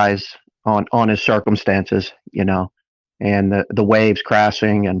his eyes on his circumstances, and the waves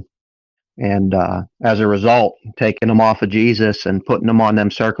crashing, and as a result, taking him off of Jesus and putting him on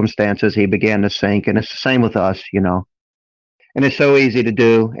them circumstances, he began to sink. And it's the same with us, and it's so easy to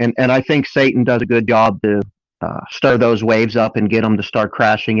do. And I think Satan does a good job to stir those waves up and get them to start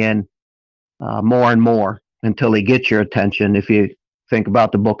crashing in more and more until he gets your attention. If you think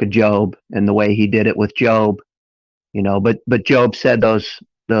about the book of Job and the way he did it with Job, but Job said those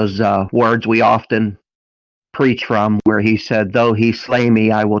words we often preach from, where he said, "Though he slay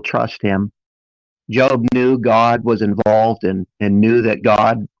me, I will trust him." Job knew God was involved and knew that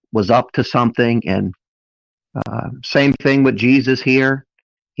God was up to something. And same thing with Jesus here.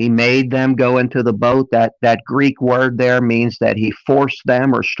 He made them go into the boat. That Greek word there means that he forced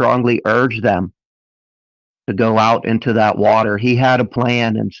them or strongly urged them to go out into that water. He had a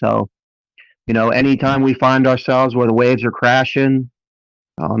plan. And so, anytime we find ourselves where the waves are crashing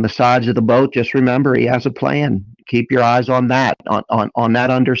on the sides of the boat, just remember he has a plan. Keep your eyes on that, on that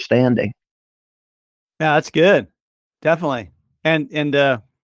understanding. Yeah, that's good. Definitely. And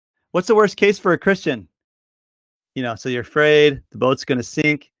what's the worst case for a Christian? So you're afraid the boat's going to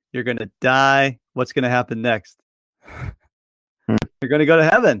sink, you're going to die. What's going to happen next? You're going to go to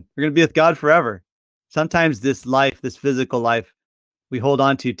heaven. You're going to be with God forever. Sometimes this physical life, we hold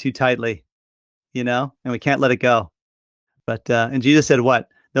on to too tightly, and we can't let it go. But and Jesus said, what?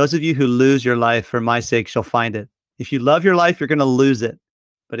 Those of you who lose your life for my sake shall find it. If you love your life, you're going to lose it.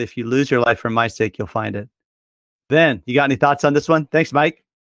 But if you lose your life for my sake, you'll find it. Ben, you got any thoughts on this one? Thanks, Mike.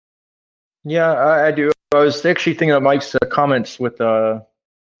 Yeah, I do. I was actually thinking of Mike's comments with him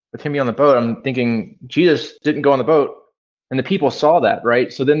being on the boat. I'm thinking Jesus didn't go on the boat, and the people saw that,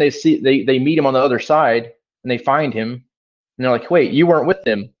 right? So then they meet him on the other side, and they find him, and they're like, "Wait, you weren't with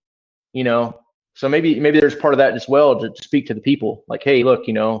them," So maybe there's part of that as well, to speak to the people, like, "Hey, look,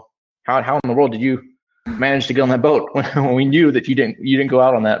 how in the world did you managed to get on that boat when we knew that you didn't go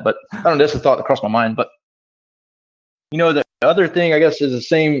out on that. But I don't know, that's a thought that crossed my mind. But the other thing, I guess, is the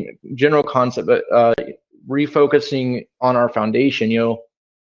same general concept, but refocusing on our foundation.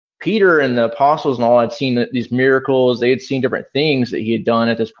 Peter and the apostles and all had seen these miracles. They had seen different things that he had done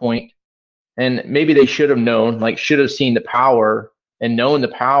at this point, and maybe they should have known, like should have seen the power and known the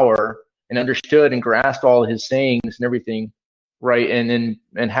power and understood and grasped all his sayings and everything, right?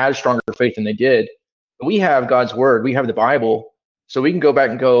 And had stronger faith than they did. But we have God's word, we have the Bible, so we can go back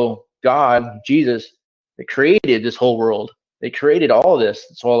and go, God, Jesus, they created this whole world. They created all this.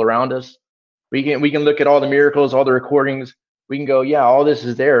 It's all around us. We can look at all the miracles, all the recordings. We can go, yeah, all this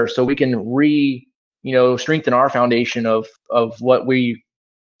is there. So we can strengthen our foundation of what we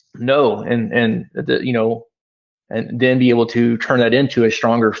know, and then be able to turn that into a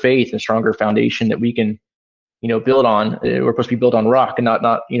stronger faith and stronger foundation that we can build on. We're supposed to be built on rock and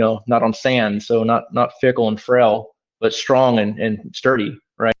not on sand. So not fickle and frail, but strong and sturdy,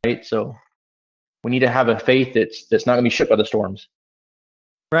 right? So we need to have a faith that's not going to be shook by the storms.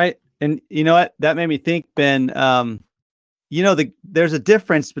 Right. And you know what? That made me think, Ben, there's a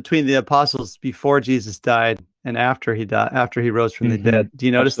difference between the apostles before Jesus died and after he died, after he rose from the dead. Do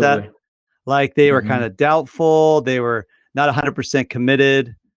you notice that? Like they were kind of doubtful. They were not 100%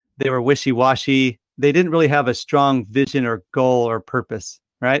 committed. They were wishy-washy. They didn't really have a strong vision or goal or purpose,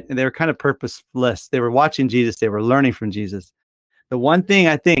 right? And they were kind of purposeless. They were watching Jesus. They were learning from Jesus. The one thing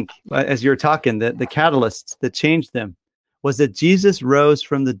I think, as you were talking, the catalyst that changed them was that Jesus rose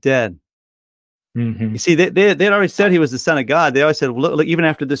from the dead. You see, they'd already said he was the Son of God. They always said, look, even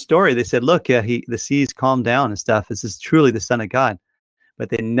after this story, they said, look, yeah, the seas calmed down and stuff. This is truly the Son of God. But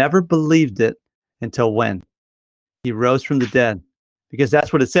they never believed it until when? He rose from the dead. Because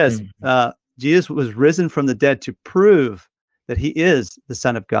that's what it says. Jesus was risen from the dead to prove that he is the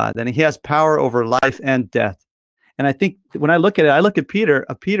Son of God, and he has power over life and death. And I think when I look at it, I look at Peter,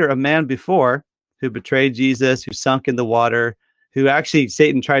 a man before who betrayed Jesus, who sunk in the water, who actually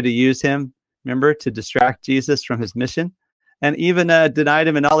Satan tried to use him, remember, to distract Jesus from his mission, and even denied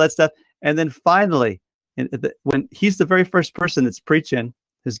him and all that stuff. And then finally, when he's the very first person that's preaching,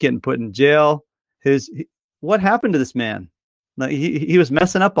 who's getting put in jail, what happened to this man? Like he was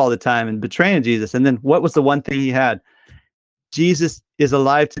messing up all the time and betraying Jesus. And then what was the one thing he had? Jesus is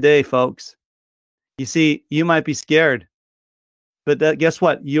alive today, folks. You see, you might be scared, but guess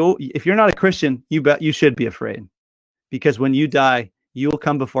what? If you're not a Christian, you should be afraid, because when you die, you will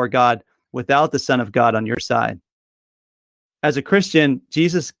come before God without the Son of God on your side. As a Christian,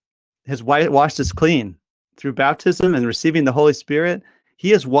 Jesus has washed us clean through baptism and receiving the Holy Spirit. He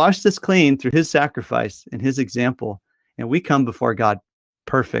has washed us clean through his sacrifice and his example, and we come before God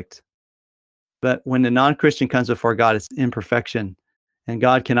perfect. But when a non-Christian comes before God, it's imperfection, and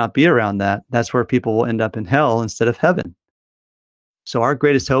God cannot be around that. That's where people will end up in hell instead of heaven. So our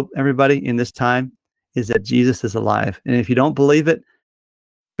greatest hope, everybody, in this time is that Jesus is alive. And if you don't believe it,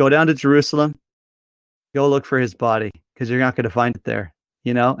 go down to Jerusalem, go look for his body, because you're not going to find it there,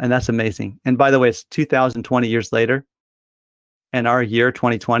 and that's amazing. And by the way, it's 2020 years later, and our year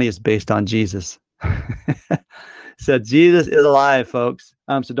 2020 is based on Jesus. So Jesus is alive, folks.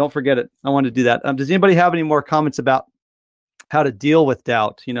 So don't forget it. I want to do that. Does anybody have any more comments about how to deal with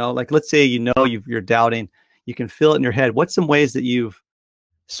doubt? Like let's say you're doubting, you can feel it in your head. What's some ways that you've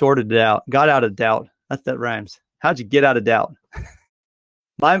sorted it out, got out of doubt? That rhymes. How'd you get out of doubt?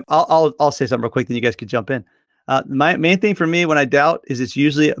 I'll say something real quick, then you guys could jump in. My main thing for me when I doubt is it's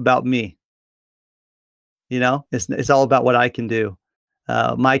usually about me. It's all about what I can do,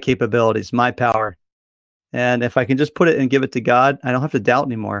 my capabilities, my power. And if I can just put it and give it to God, I don't have to doubt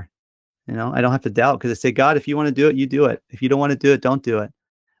anymore. I don't have to doubt, because I say, God, if you want to do it, you do it. If you don't want to do it, don't do it.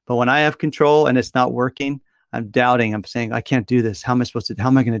 But when I have control and it's not working, I'm doubting. I'm saying, I can't do this. How am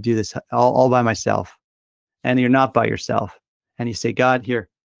I going to do this all by myself? And you're not by yourself. And you say, God, here,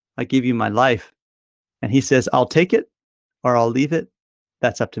 I give you my life. And he says, I'll take it or I'll leave it.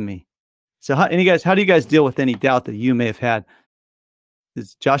 That's up to me. So how do you guys deal with any doubt that you may have had?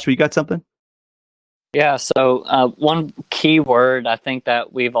 Joshua, you got something? Yeah, so one key word I think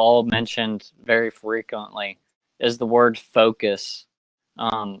that we've all mentioned very frequently is the word focus.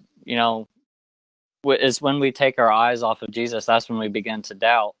 Is when we take our eyes off of Jesus, that's when we begin to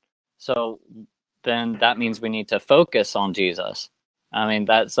doubt. So then that means we need to focus on Jesus. I mean,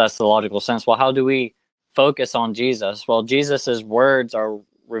 that's the logical sense. Well, how do we focus on Jesus? Well, Jesus's words are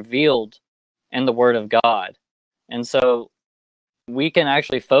revealed in the Word of God. And so we can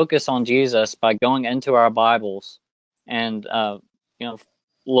actually focus on Jesus by going into our Bibles and,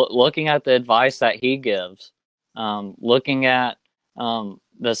 looking at the advice that he gives, looking at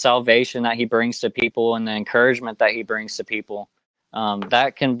the salvation that he brings to people and the encouragement that he brings to people,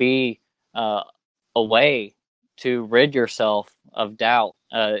 that can be a way to rid yourself of doubt,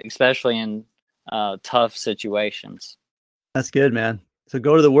 especially in tough situations. That's good, man. So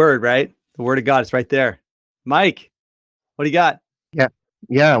go to the Word, right? The Word of God is right there. Mike, what do you got?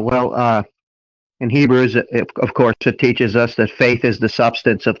 Yeah. Well, in Hebrews, of course, it teaches us that faith is the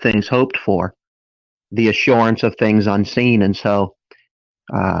substance of things hoped for, the assurance of things unseen. And so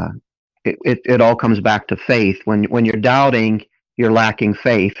it all comes back to faith. When you're doubting, you're lacking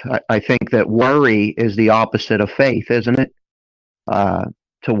faith. I think that worry is the opposite of faith, isn't it?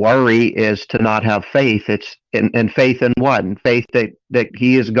 To worry is to not have faith. It's in faith in what? In faith that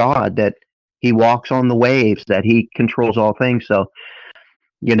he is God, that he walks on the waves, that he controls all things. So,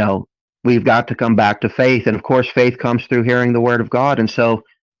 we've got to come back to faith. And of course, faith comes through hearing the word of God. And so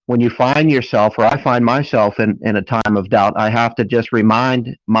when you find yourself, or I find myself in a time of doubt, I have to just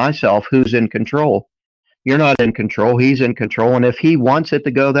remind myself who's in control. You're not in control. He's in control. And if he wants it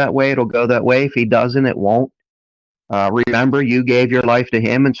to go that way, it'll go that way. If he doesn't, it won't. Remember, you gave your life to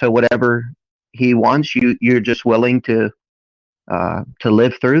him. And so whatever he wants, you're just willing to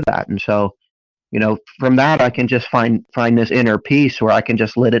live through that. And so, from that, I can just find this inner peace where I can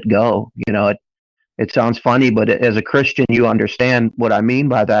just let it go. It sounds funny, but as a Christian, you understand what I mean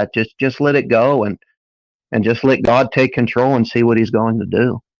by that. Just let it go and just let God take control and see what he's going to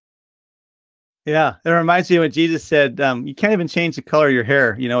do. Yeah. It reminds me when Jesus said, you can't even change the color of your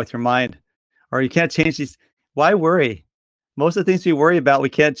hair, with your mind, or you can't change these. Why worry? Most of the things we worry about, we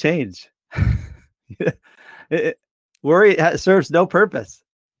can't change. Worry serves no purpose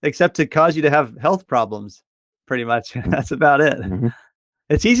except to cause you to have health problems, pretty much. That's about it. Mm-hmm.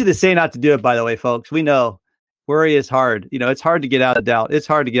 It's easy to say not to do it, by the way, folks. We know worry is hard. It's hard to get out of doubt. It's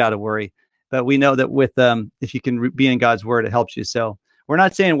hard to get out of worry. But we know that with if you can be in God's word, it helps you. So we're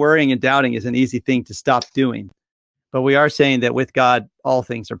not saying worrying and doubting is an easy thing to stop doing, but we are saying that with God, all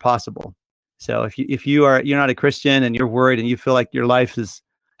things are possible. So if you're not a Christian and you're worried and you feel like your life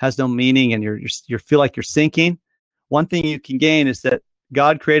has no meaning and you feel like you're sinking, one thing you can gain is that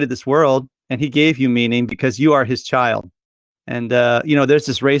God created this world and he gave you meaning because you are his child. And, there's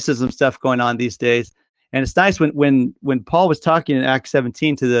this racism stuff going on these days. And it's nice when Paul was talking in Acts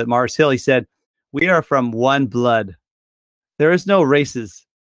 17 to the Mars Hill, he said, we are from one blood. There is no races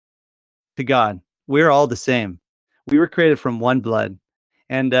to God. We're all the same. We were created from one blood.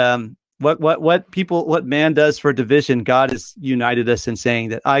 And what man does for division, God has united us in saying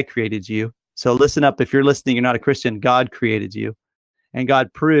that I created you. So listen up. If you're listening, you're not a Christian, God created you. And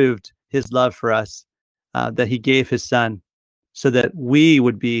God proved his love for us, that he gave his son so that we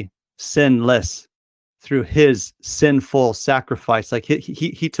would be sinless through his sinful sacrifice. Like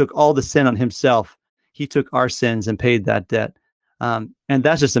he took all the sin on himself. He took our sins and paid that debt. And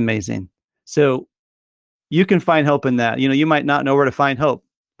that's just amazing. So you can find hope in that. You might not know where to find hope,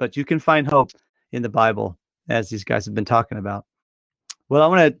 but you can find hope in the Bible, as these guys have been talking about. Well, I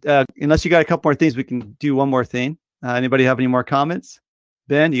want to, unless you got a couple more things, we can do one more thing. Anybody have any more comments?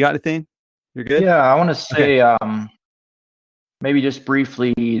 Ben, you got anything? You're good? Yeah, I want to say maybe just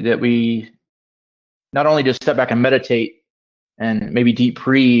briefly that we not only just step back and meditate and maybe deep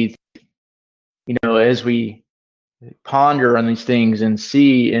breathe, as we ponder on these things and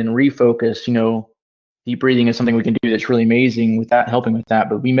see and refocus, deep breathing is something we can do that's really amazing with that, helping with that.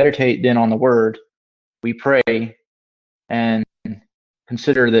 But we meditate then on the word, we pray and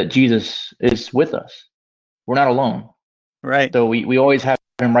consider that Jesus is with us. We're not alone. Right. So we always have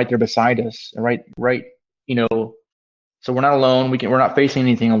him right there beside us, right. So we're not alone. We're not facing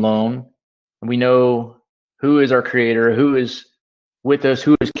anything alone. And we know who is our creator, who is with us,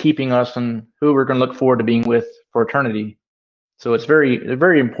 who is keeping us, and who we're going to look forward to being with for eternity. So it's very,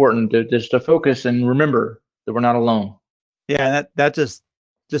 very important to focus and remember that we're not alone. Yeah, that just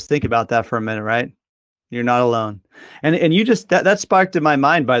think about that for a minute, right? You're not alone. And you just that sparked in my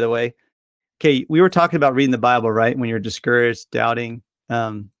mind, by the way. Okay, we were talking about reading the Bible, right? When you're discouraged, doubting,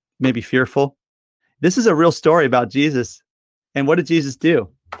 maybe fearful. This is a real story about Jesus. And what did Jesus do?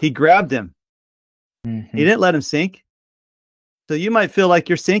 He grabbed him. Mm-hmm. He didn't let him sink. So you might feel like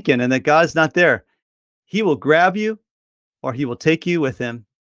you're sinking and that God's not there. He will grab you or he will take you with him,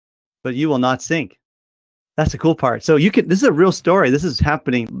 but you will not sink. That's the cool part. So this is a real story. This is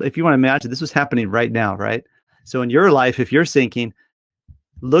happening. If you want to imagine, this was happening right now, right? So in your life, if you're sinking,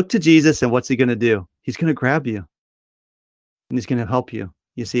 look to Jesus and what's he going to do? He's going to grab you and he's going to help you,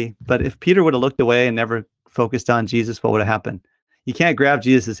 you see? But if Peter would have looked away and never focused on Jesus, what would have happened? You can't grab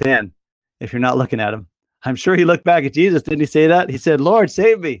Jesus' hand if you're not looking at him. I'm sure he looked back at Jesus. Didn't he say that? He said, Lord,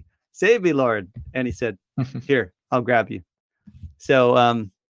 save me, Lord. And he said, here, I'll grab you. So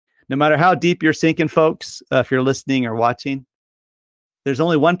no matter how deep you're sinking, folks, if you're listening or watching, there's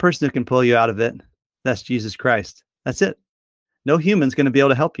only one person who can pull you out of it. That's Jesus Christ. That's it. No human's going to be able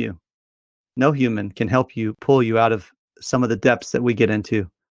to help you. No human can help you pull you out of some of the depths that we get into,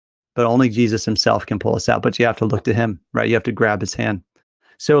 but only Jesus himself can pull us out. But you have to look to him, right? You have to grab his hand.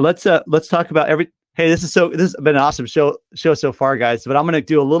 So let's talk about hey, this has been an awesome show so far, guys, but I'm going to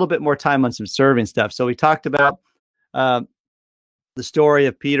do a little bit more time on some serving stuff. So we talked about the story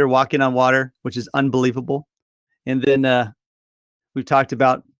of Peter walking on water, which is unbelievable. And then we've talked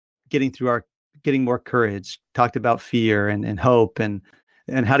about getting more courage, talked about fear and hope and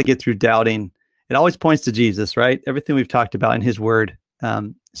how to get through doubting. It always points to Jesus, right? Everything we've talked about in his word.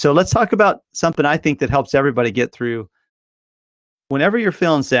 So let's talk about something I think that helps everybody get through. Whenever you're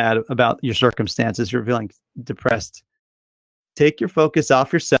feeling sad about your circumstances, you're feeling depressed, take your focus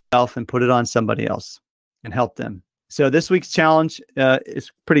off yourself and put it on somebody else and help them. So this week's challenge is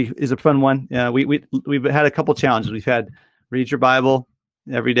a fun one. We've had a couple challenges. We've had read your Bible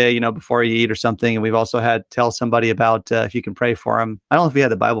every day, before you eat or something. And we've also had tell somebody about if you can pray for them. I don't know if we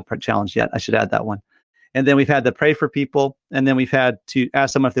had the Bible challenge yet. I should add that one. And then we've had the pray for people. And then we've had to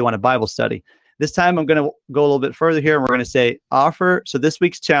ask someone if they want a Bible study. This time I'm going to go a little bit further here and we're going to say offer. So this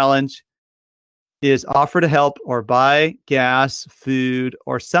week's challenge is offer to help or buy gas, food,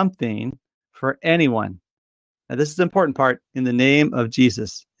 or something for anyone. Now, this is the important part, in the name of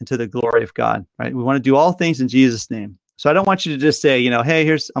Jesus and to the glory of God, right? We want to do all things in Jesus' name. So I don't want you to just say,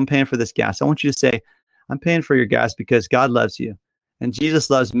 hey, I'm paying for this gas. I want you to say, I'm paying for your gas because God loves you and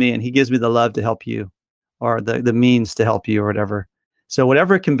Jesus loves me and he gives me the love to help you, or the means to help you, or whatever. So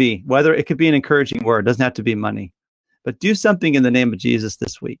whatever it can be, whether it could be an encouraging word, doesn't have to be money, but do something in the name of Jesus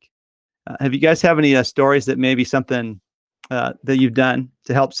this week. Have you guys have any stories that maybe something that you've done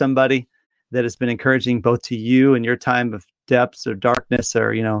to help somebody that has been encouraging both to you in your time of depths or darkness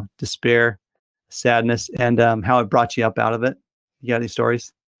or, despair, sadness, and how it brought you up out of it? You got any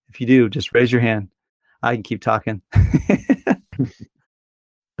stories? If you do, just raise your hand. I can keep talking.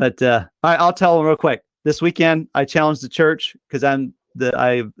 But all right, I'll tell them real quick. This weekend, I challenged the church because I'm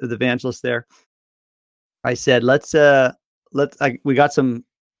the evangelist there. I said, we got some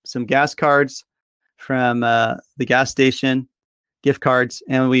gas cards from the gas station, gift cards,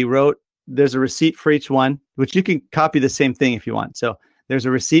 and we wrote, there's a receipt for each one, which you can copy the same thing if you want. So there's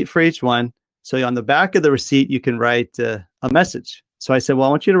a receipt for each one. So on the back of the receipt, you can write a message. So I said, well,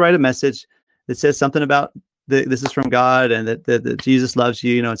 I want you to write a message that says something about this is from God and that Jesus loves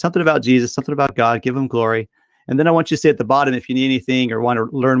you, something about Jesus, something about God, give him glory. And then I want you to say at the bottom, if you need anything or want to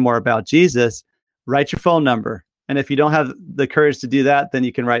learn more about Jesus, write your phone number. And if you don't have the courage to do that, then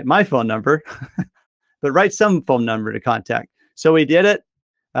you can write my phone number, but write some phone number to contact. So we did it.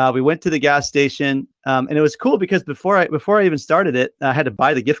 We went to the gas station, and it was cool because before I even started it, I had to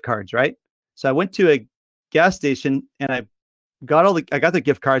buy the gift cards, right? So I went to a gas station and I got the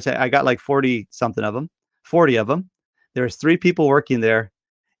gift cards. I got like 40 of them. There was 3 people working there,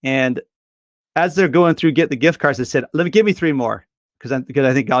 and as they're going through get the gift cards, I said, give me 3 more because I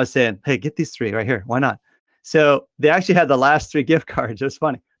think God was saying, hey, get these 3 right here. Why not? So they actually had the last 3 gift cards. It was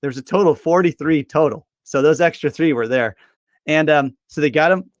funny. There was a total of 43 total. So those extra 3 were there. And so they got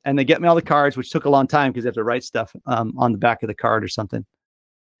them and they get me all the cards, which took a long time because they have to write stuff on the back of the card or something.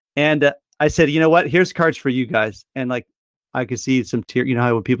 And I said, you know what? Here's cards for you guys. And like, I could see some tears,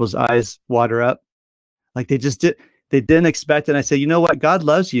 how when people's eyes water up, like they didn't expect it. And I said, you know what? God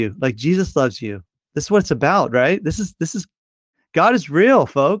loves you. Like Jesus loves you. This is what it's about, right? This is God is real,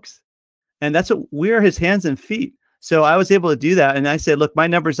 folks. And that's what we're his hands and feet. So I was able to do that. And I said, look, my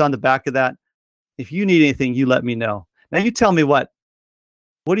number's on the back of that. If you need anything, you let me know. Now you tell me what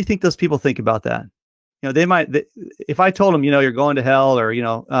do you think those people think about that? They might, if I told them, you're going to hell, or,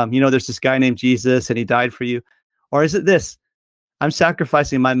 there's this guy named Jesus and he died for you. Or is it this? I'm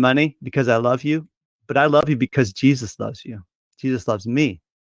sacrificing my money because I love you, but I love you because Jesus loves you. Jesus loves me.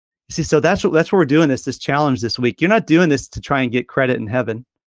 You see, so that's what we're doing this challenge this week. You're not doing this to try and get credit in heaven.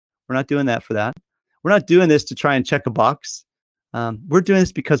 We're not doing that for that. We're not doing this to try and check a box. We're doing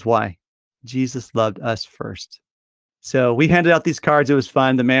this because why? Jesus loved us first. So we handed out these cards. It was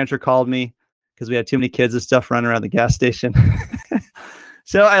fun. The manager called me because we had too many kids and stuff running around the gas station.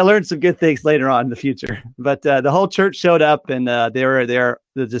 So I learned some good things later on in the future. But the whole church showed up and they're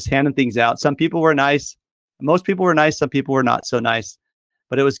just handing things out. Some people were nice. Most people were nice. Some people were not so nice.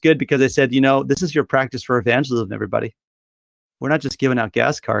 But it was good because they said, this is your practice for evangelism, everybody. We're not just giving out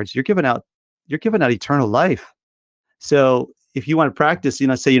gas cards. You're giving out eternal life. So if you want to practice,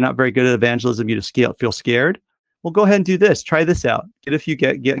 say you're not very good at evangelism, you just feel scared. Well, go ahead and do this. Try this out. Get a few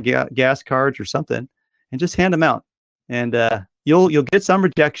gas cards or something and just hand them out. And you'll get some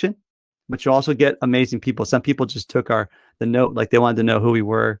rejection, but you also get amazing people. Some people just took the note, like they wanted to know who we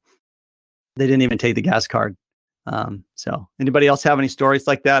were. They didn't even take the gas card. So anybody else have any stories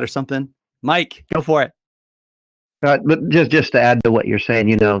like that or something? Mike, go for it. But just to add to what you're saying,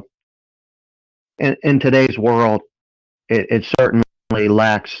 in today's world, it certainly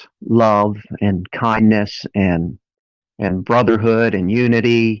lacks love and kindness and brotherhood and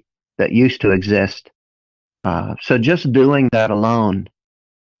unity that used to exist. So just doing that alone,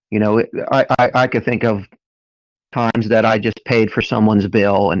 I could think of times that I just paid for someone's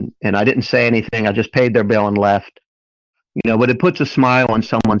bill and I didn't say anything. I just paid their bill and left. But it puts a smile on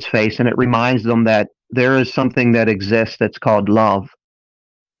someone's face and it reminds them that there is something that exists that's called love.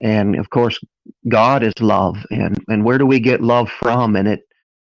 And of course, God is love. And where do we get love from? And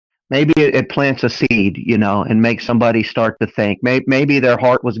maybe it plants a seed, and makes somebody start to think. Maybe their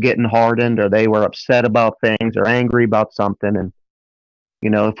heart was getting hardened, or they were upset about things, or angry about something. And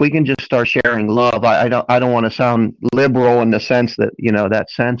if we can just start sharing love, I don't want to sound liberal in the sense that that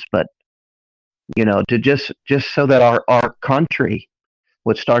sense, but to just so that our country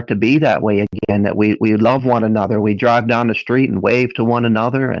would start to be that way again, that we love one another. We drive down the street and wave to one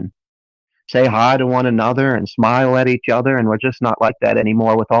another and say hi to one another and smile at each other. And we're just not like that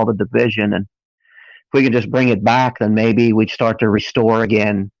anymore with all the division. And if we could just bring it back, then maybe we'd start to restore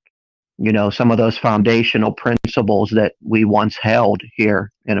again, some of those foundational principles that we once held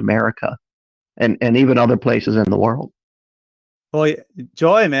here in America and even other places in the world. Well,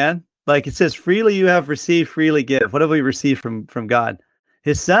 joy, man. Like it says, freely you have received, freely give. What have we received from God?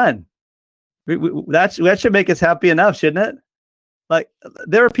 His son. That should make us happy enough, shouldn't it? Like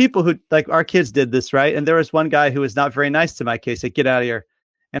there are people who, like our kids did this, right? And there was one guy who was not very nice to my case. Said, "Get out of here,"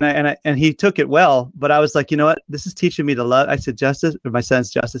 and he took it well. But I was like, you know what? This is teaching me to love. I said, Justice, or my son's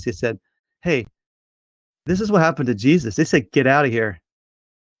Justice. He said, "Hey, this is what happened to Jesus. They said, get out of here.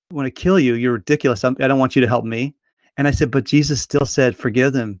 I want to kill you. You're ridiculous. I don't want you to help me." And I said, but Jesus still said,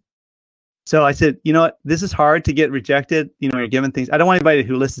 forgive them. So I said, you know what? This is hard to get rejected. You're given things. I don't want anybody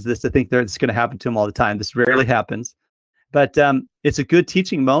who listens to this to think that it's going to happen to them all the time. This rarely happens. But it's a good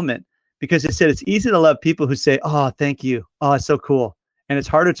teaching moment because it said it's easy to love people who say, oh, thank you. Oh, it's so cool. And it's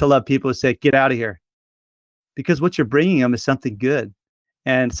harder to love people who say, get out of here. Because what you're bringing them is something good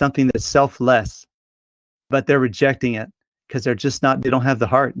and something that's selfless, but they're rejecting it because they're just not, they don't have the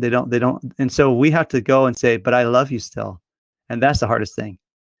heart. They don't. And so we have to go and say, but I love you still. And that's the hardest thing.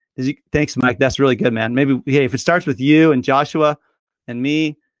 Thanks, Mike. That's really good, man. Maybe, hey, if it starts with you and Joshua and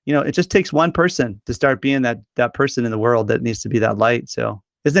me, it just takes one person to start being that person in the world that needs to be that light. So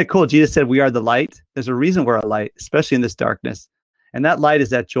isn't it cool? Jesus said we are the light. There's a reason we're a light, especially in this darkness. And that light is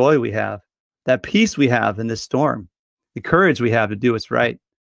that joy we have, that peace we have in this storm, the courage we have to do what's right.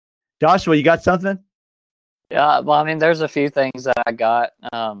 Joshua, you got something? Yeah, well, I mean, there's a few things that I got.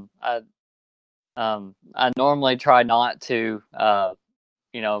 I normally try not to, because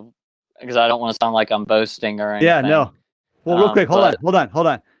I don't want to sound like I'm boasting or anything. Yeah, no. Well, real quick, hold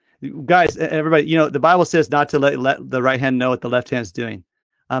on. Guys, everybody, the Bible says not to let the right hand know what the left hand's doing.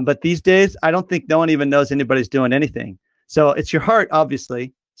 But these days, I don't think no one even knows anybody's doing anything. So it's your heart,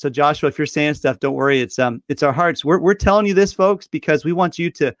 obviously. So Joshua, if you're saying stuff, don't worry. It's our hearts. We're telling you this, folks, because we want you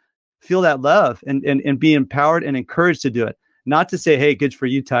to feel that love and be empowered and encouraged to do it. Not to say, hey, good for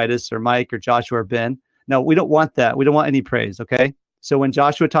you, Titus or Mike or Joshua or Ben. No, we don't want that. We don't want any praise, okay? So when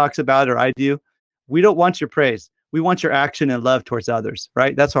Joshua talks about it or I do, we don't want your praise. We want your action and love towards others,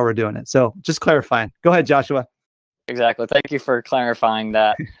 right? That's why we're doing it. So just clarifying. Go ahead, Joshua. Exactly. Thank you for clarifying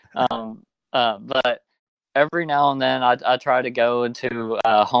that. But every now and then I try to go into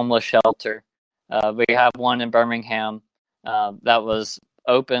a homeless shelter. We have one in Birmingham that was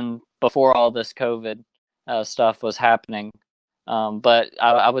open before all this COVID stuff was happening. But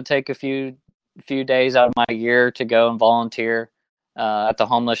I would take a few days out of my year to go and volunteer at the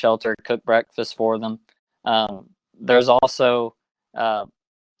homeless shelter, cook breakfast for them. There's also a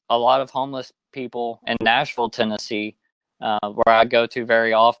lot of homeless people in Nashville, Tennessee, where I go to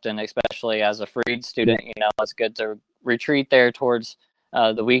very often, especially as a Freed student. It's good to retreat there towards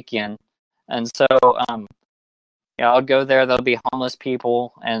the weekend. And so, I'll go there. There'll be homeless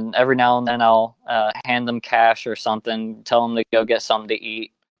people, and every now and then I'll hand them cash or something, tell them to go get something to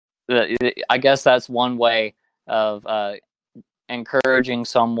eat. I guess that's one way of encouraging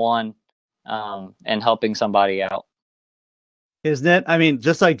someone and helping somebody out. Isn't it? I mean,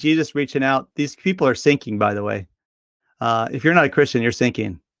 just like Jesus reaching out, these people are sinking, by the way. If you're not a Christian, you're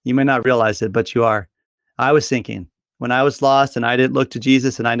sinking. You may not realize it, but you are. I was sinking. When I was lost and I didn't look to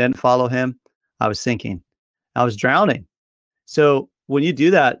Jesus and I didn't follow him, I was sinking. I was drowning. So when you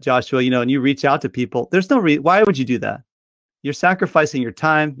do that, Joshua, and you reach out to people, there's no reason. Why would you do that? You're sacrificing your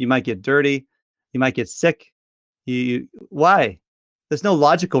time. You might get dirty. You might get sick. Why? There's no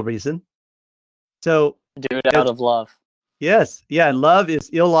logical reason. So Do it out of love. yes, yeah, and love is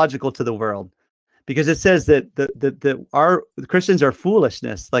illogical to the world because it says that the Christians are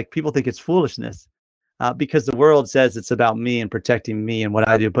foolishness. Like people think it's foolishness because the world says it's about me and protecting me and what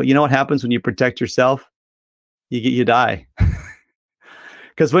I do. But you know what happens when you protect yourself? You die.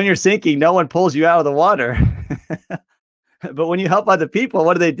 Because when you're sinking, no one pulls you out of the water. But when you help other people,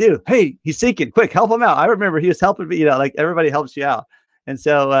 what do? Hey, he's sinking. Quick, help him out. I remember he was helping me. Like everybody helps you out. And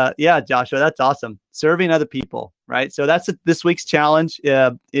so, yeah, Joshua, that's awesome. Serving other people, right? So that's this week's challenge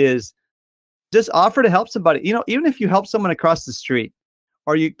is just offer to help somebody. Even if you help someone across the street,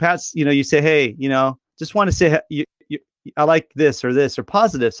 or you pass, you say, hey, just want to say I like this or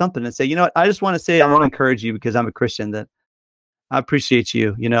positive something, and say, you know what, I just want to say I want to encourage you because I'm a Christian that I appreciate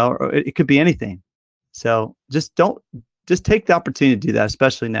you. Or it could be anything. So just take the opportunity to do that,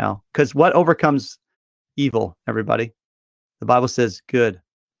 especially now, because what overcomes evil, everybody? The Bible says good.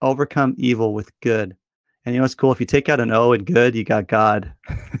 Overcome evil with good. And what's cool? If you take out an O in good, you got God.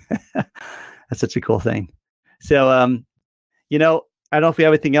 That's such a cool thing. So, I don't know if we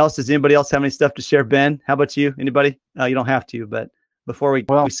have anything else. Does anybody else have any stuff to share? Ben, how about you? Anybody? You don't have to, but before we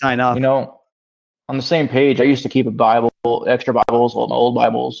sign off. On the same page, I used to keep a Bible, extra Bibles, old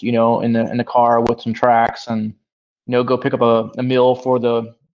Bibles, in the car with some tracts, and go pick up a meal for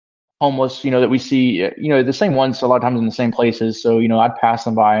the homeless, that we see, the same ones a lot of times in the same places. So, I'd pass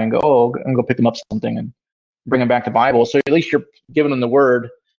them by and go, oh, I'm go pick them up something and bring them back to Bible. So at least you're giving them the word,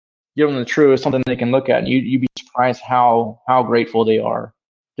 giving them the truth, something they can look at. And you'd be surprised how grateful they are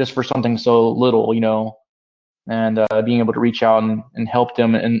just for something so little, and being able to reach out and help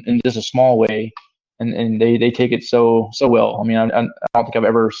them in just a small way. And they take it so well. I mean, I don't think I've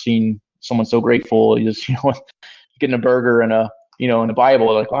ever seen someone so grateful. You just, getting a burger and a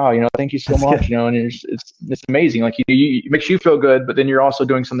Bible, like, wow, thank you so much, and it's amazing. Like it makes you feel good, but then you're also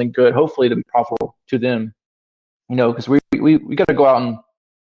doing something good, hopefully to be profitable to them, because we got to go out and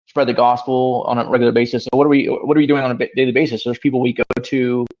spread the gospel on a regular basis. So what are we doing on a daily basis? There's people we go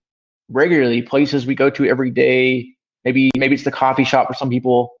to regularly, places we go to every day. Maybe it's the coffee shop for some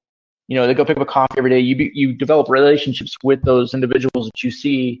people. They go pick up a coffee every day. You develop relationships with those individuals that you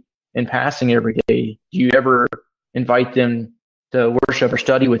see in passing every day. Do you ever invite them to worship or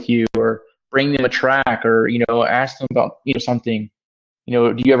study with you, or bring them a track, or ask them about something?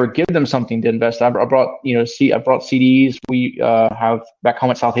 Do you ever give them something to invest? I brought CDs. We have back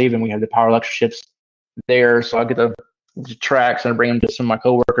home at South Haven, we have the power lectureships there, so I get the tracks and I bring them to some of my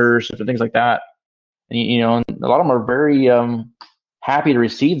coworkers and things like that. And and a lot of them are very happy to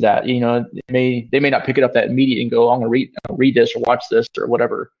receive that. They may not pick it up that immediate and go, I'm gonna read this or watch this or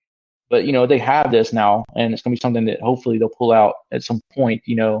whatever. But they have this now, and it's gonna be something that hopefully they'll pull out at some point,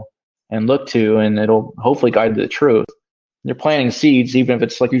 and look to, and it'll hopefully guide to the truth. They're planting seeds, even if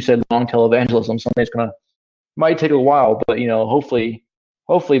it's like you said, long tail evangelism. Something that's might take a while, but hopefully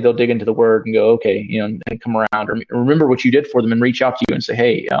they'll dig into the word and go, okay, and come around, or remember what you did for them and reach out to you and say,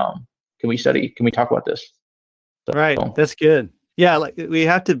 hey, can we study? Can we talk about this? So, right, that's good. Yeah, like we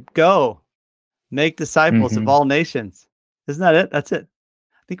have to go make disciples of all nations. Isn't that it? That's it.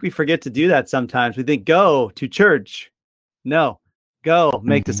 I think we forget to do that sometimes. We think go to church. No, go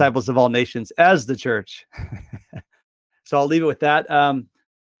make disciples of all nations as the church. So I'll leave it with that.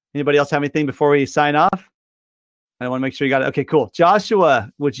 Anybody else have anything before we sign off? I want to make sure you got it. Okay, cool.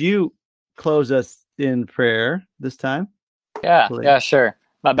 Joshua, would you close us in prayer this time? Yeah, sure.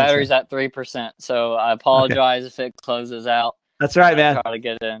 My battery's at 3%, so I apologize if it closes out. That's right, man. Try to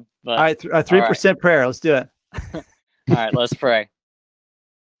get in. But, all right, 3% prayer. Let's do it. All right, let's pray.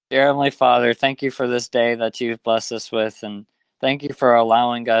 Dear Heavenly Father, thank you for this day that you've blessed us with, and thank you for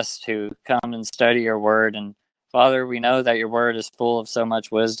allowing us to come and study your word. And Father, we know that your word is full of so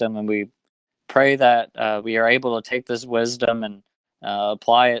much wisdom, and we pray that we are able to take this wisdom and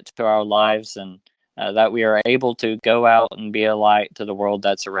apply it to our lives, and that we are able to go out and be a light to the world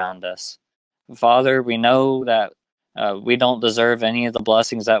that's around us. Father, we know that we don't deserve any of the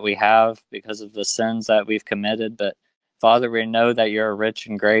blessings that we have because of the sins that we've committed, but Father, we know that you're rich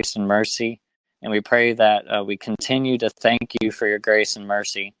in grace and mercy, and we pray that we continue to thank you for your grace and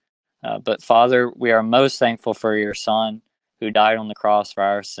mercy. But Father, we are most thankful for your Son who died on the cross for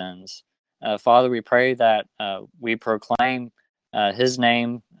our sins. Father, we pray that we proclaim his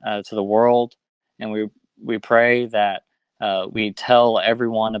name to the world, and we pray that we tell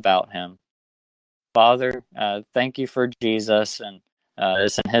everyone about him. Father, thank you for Jesus, and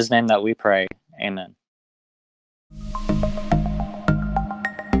it's in his name that we pray. Amen.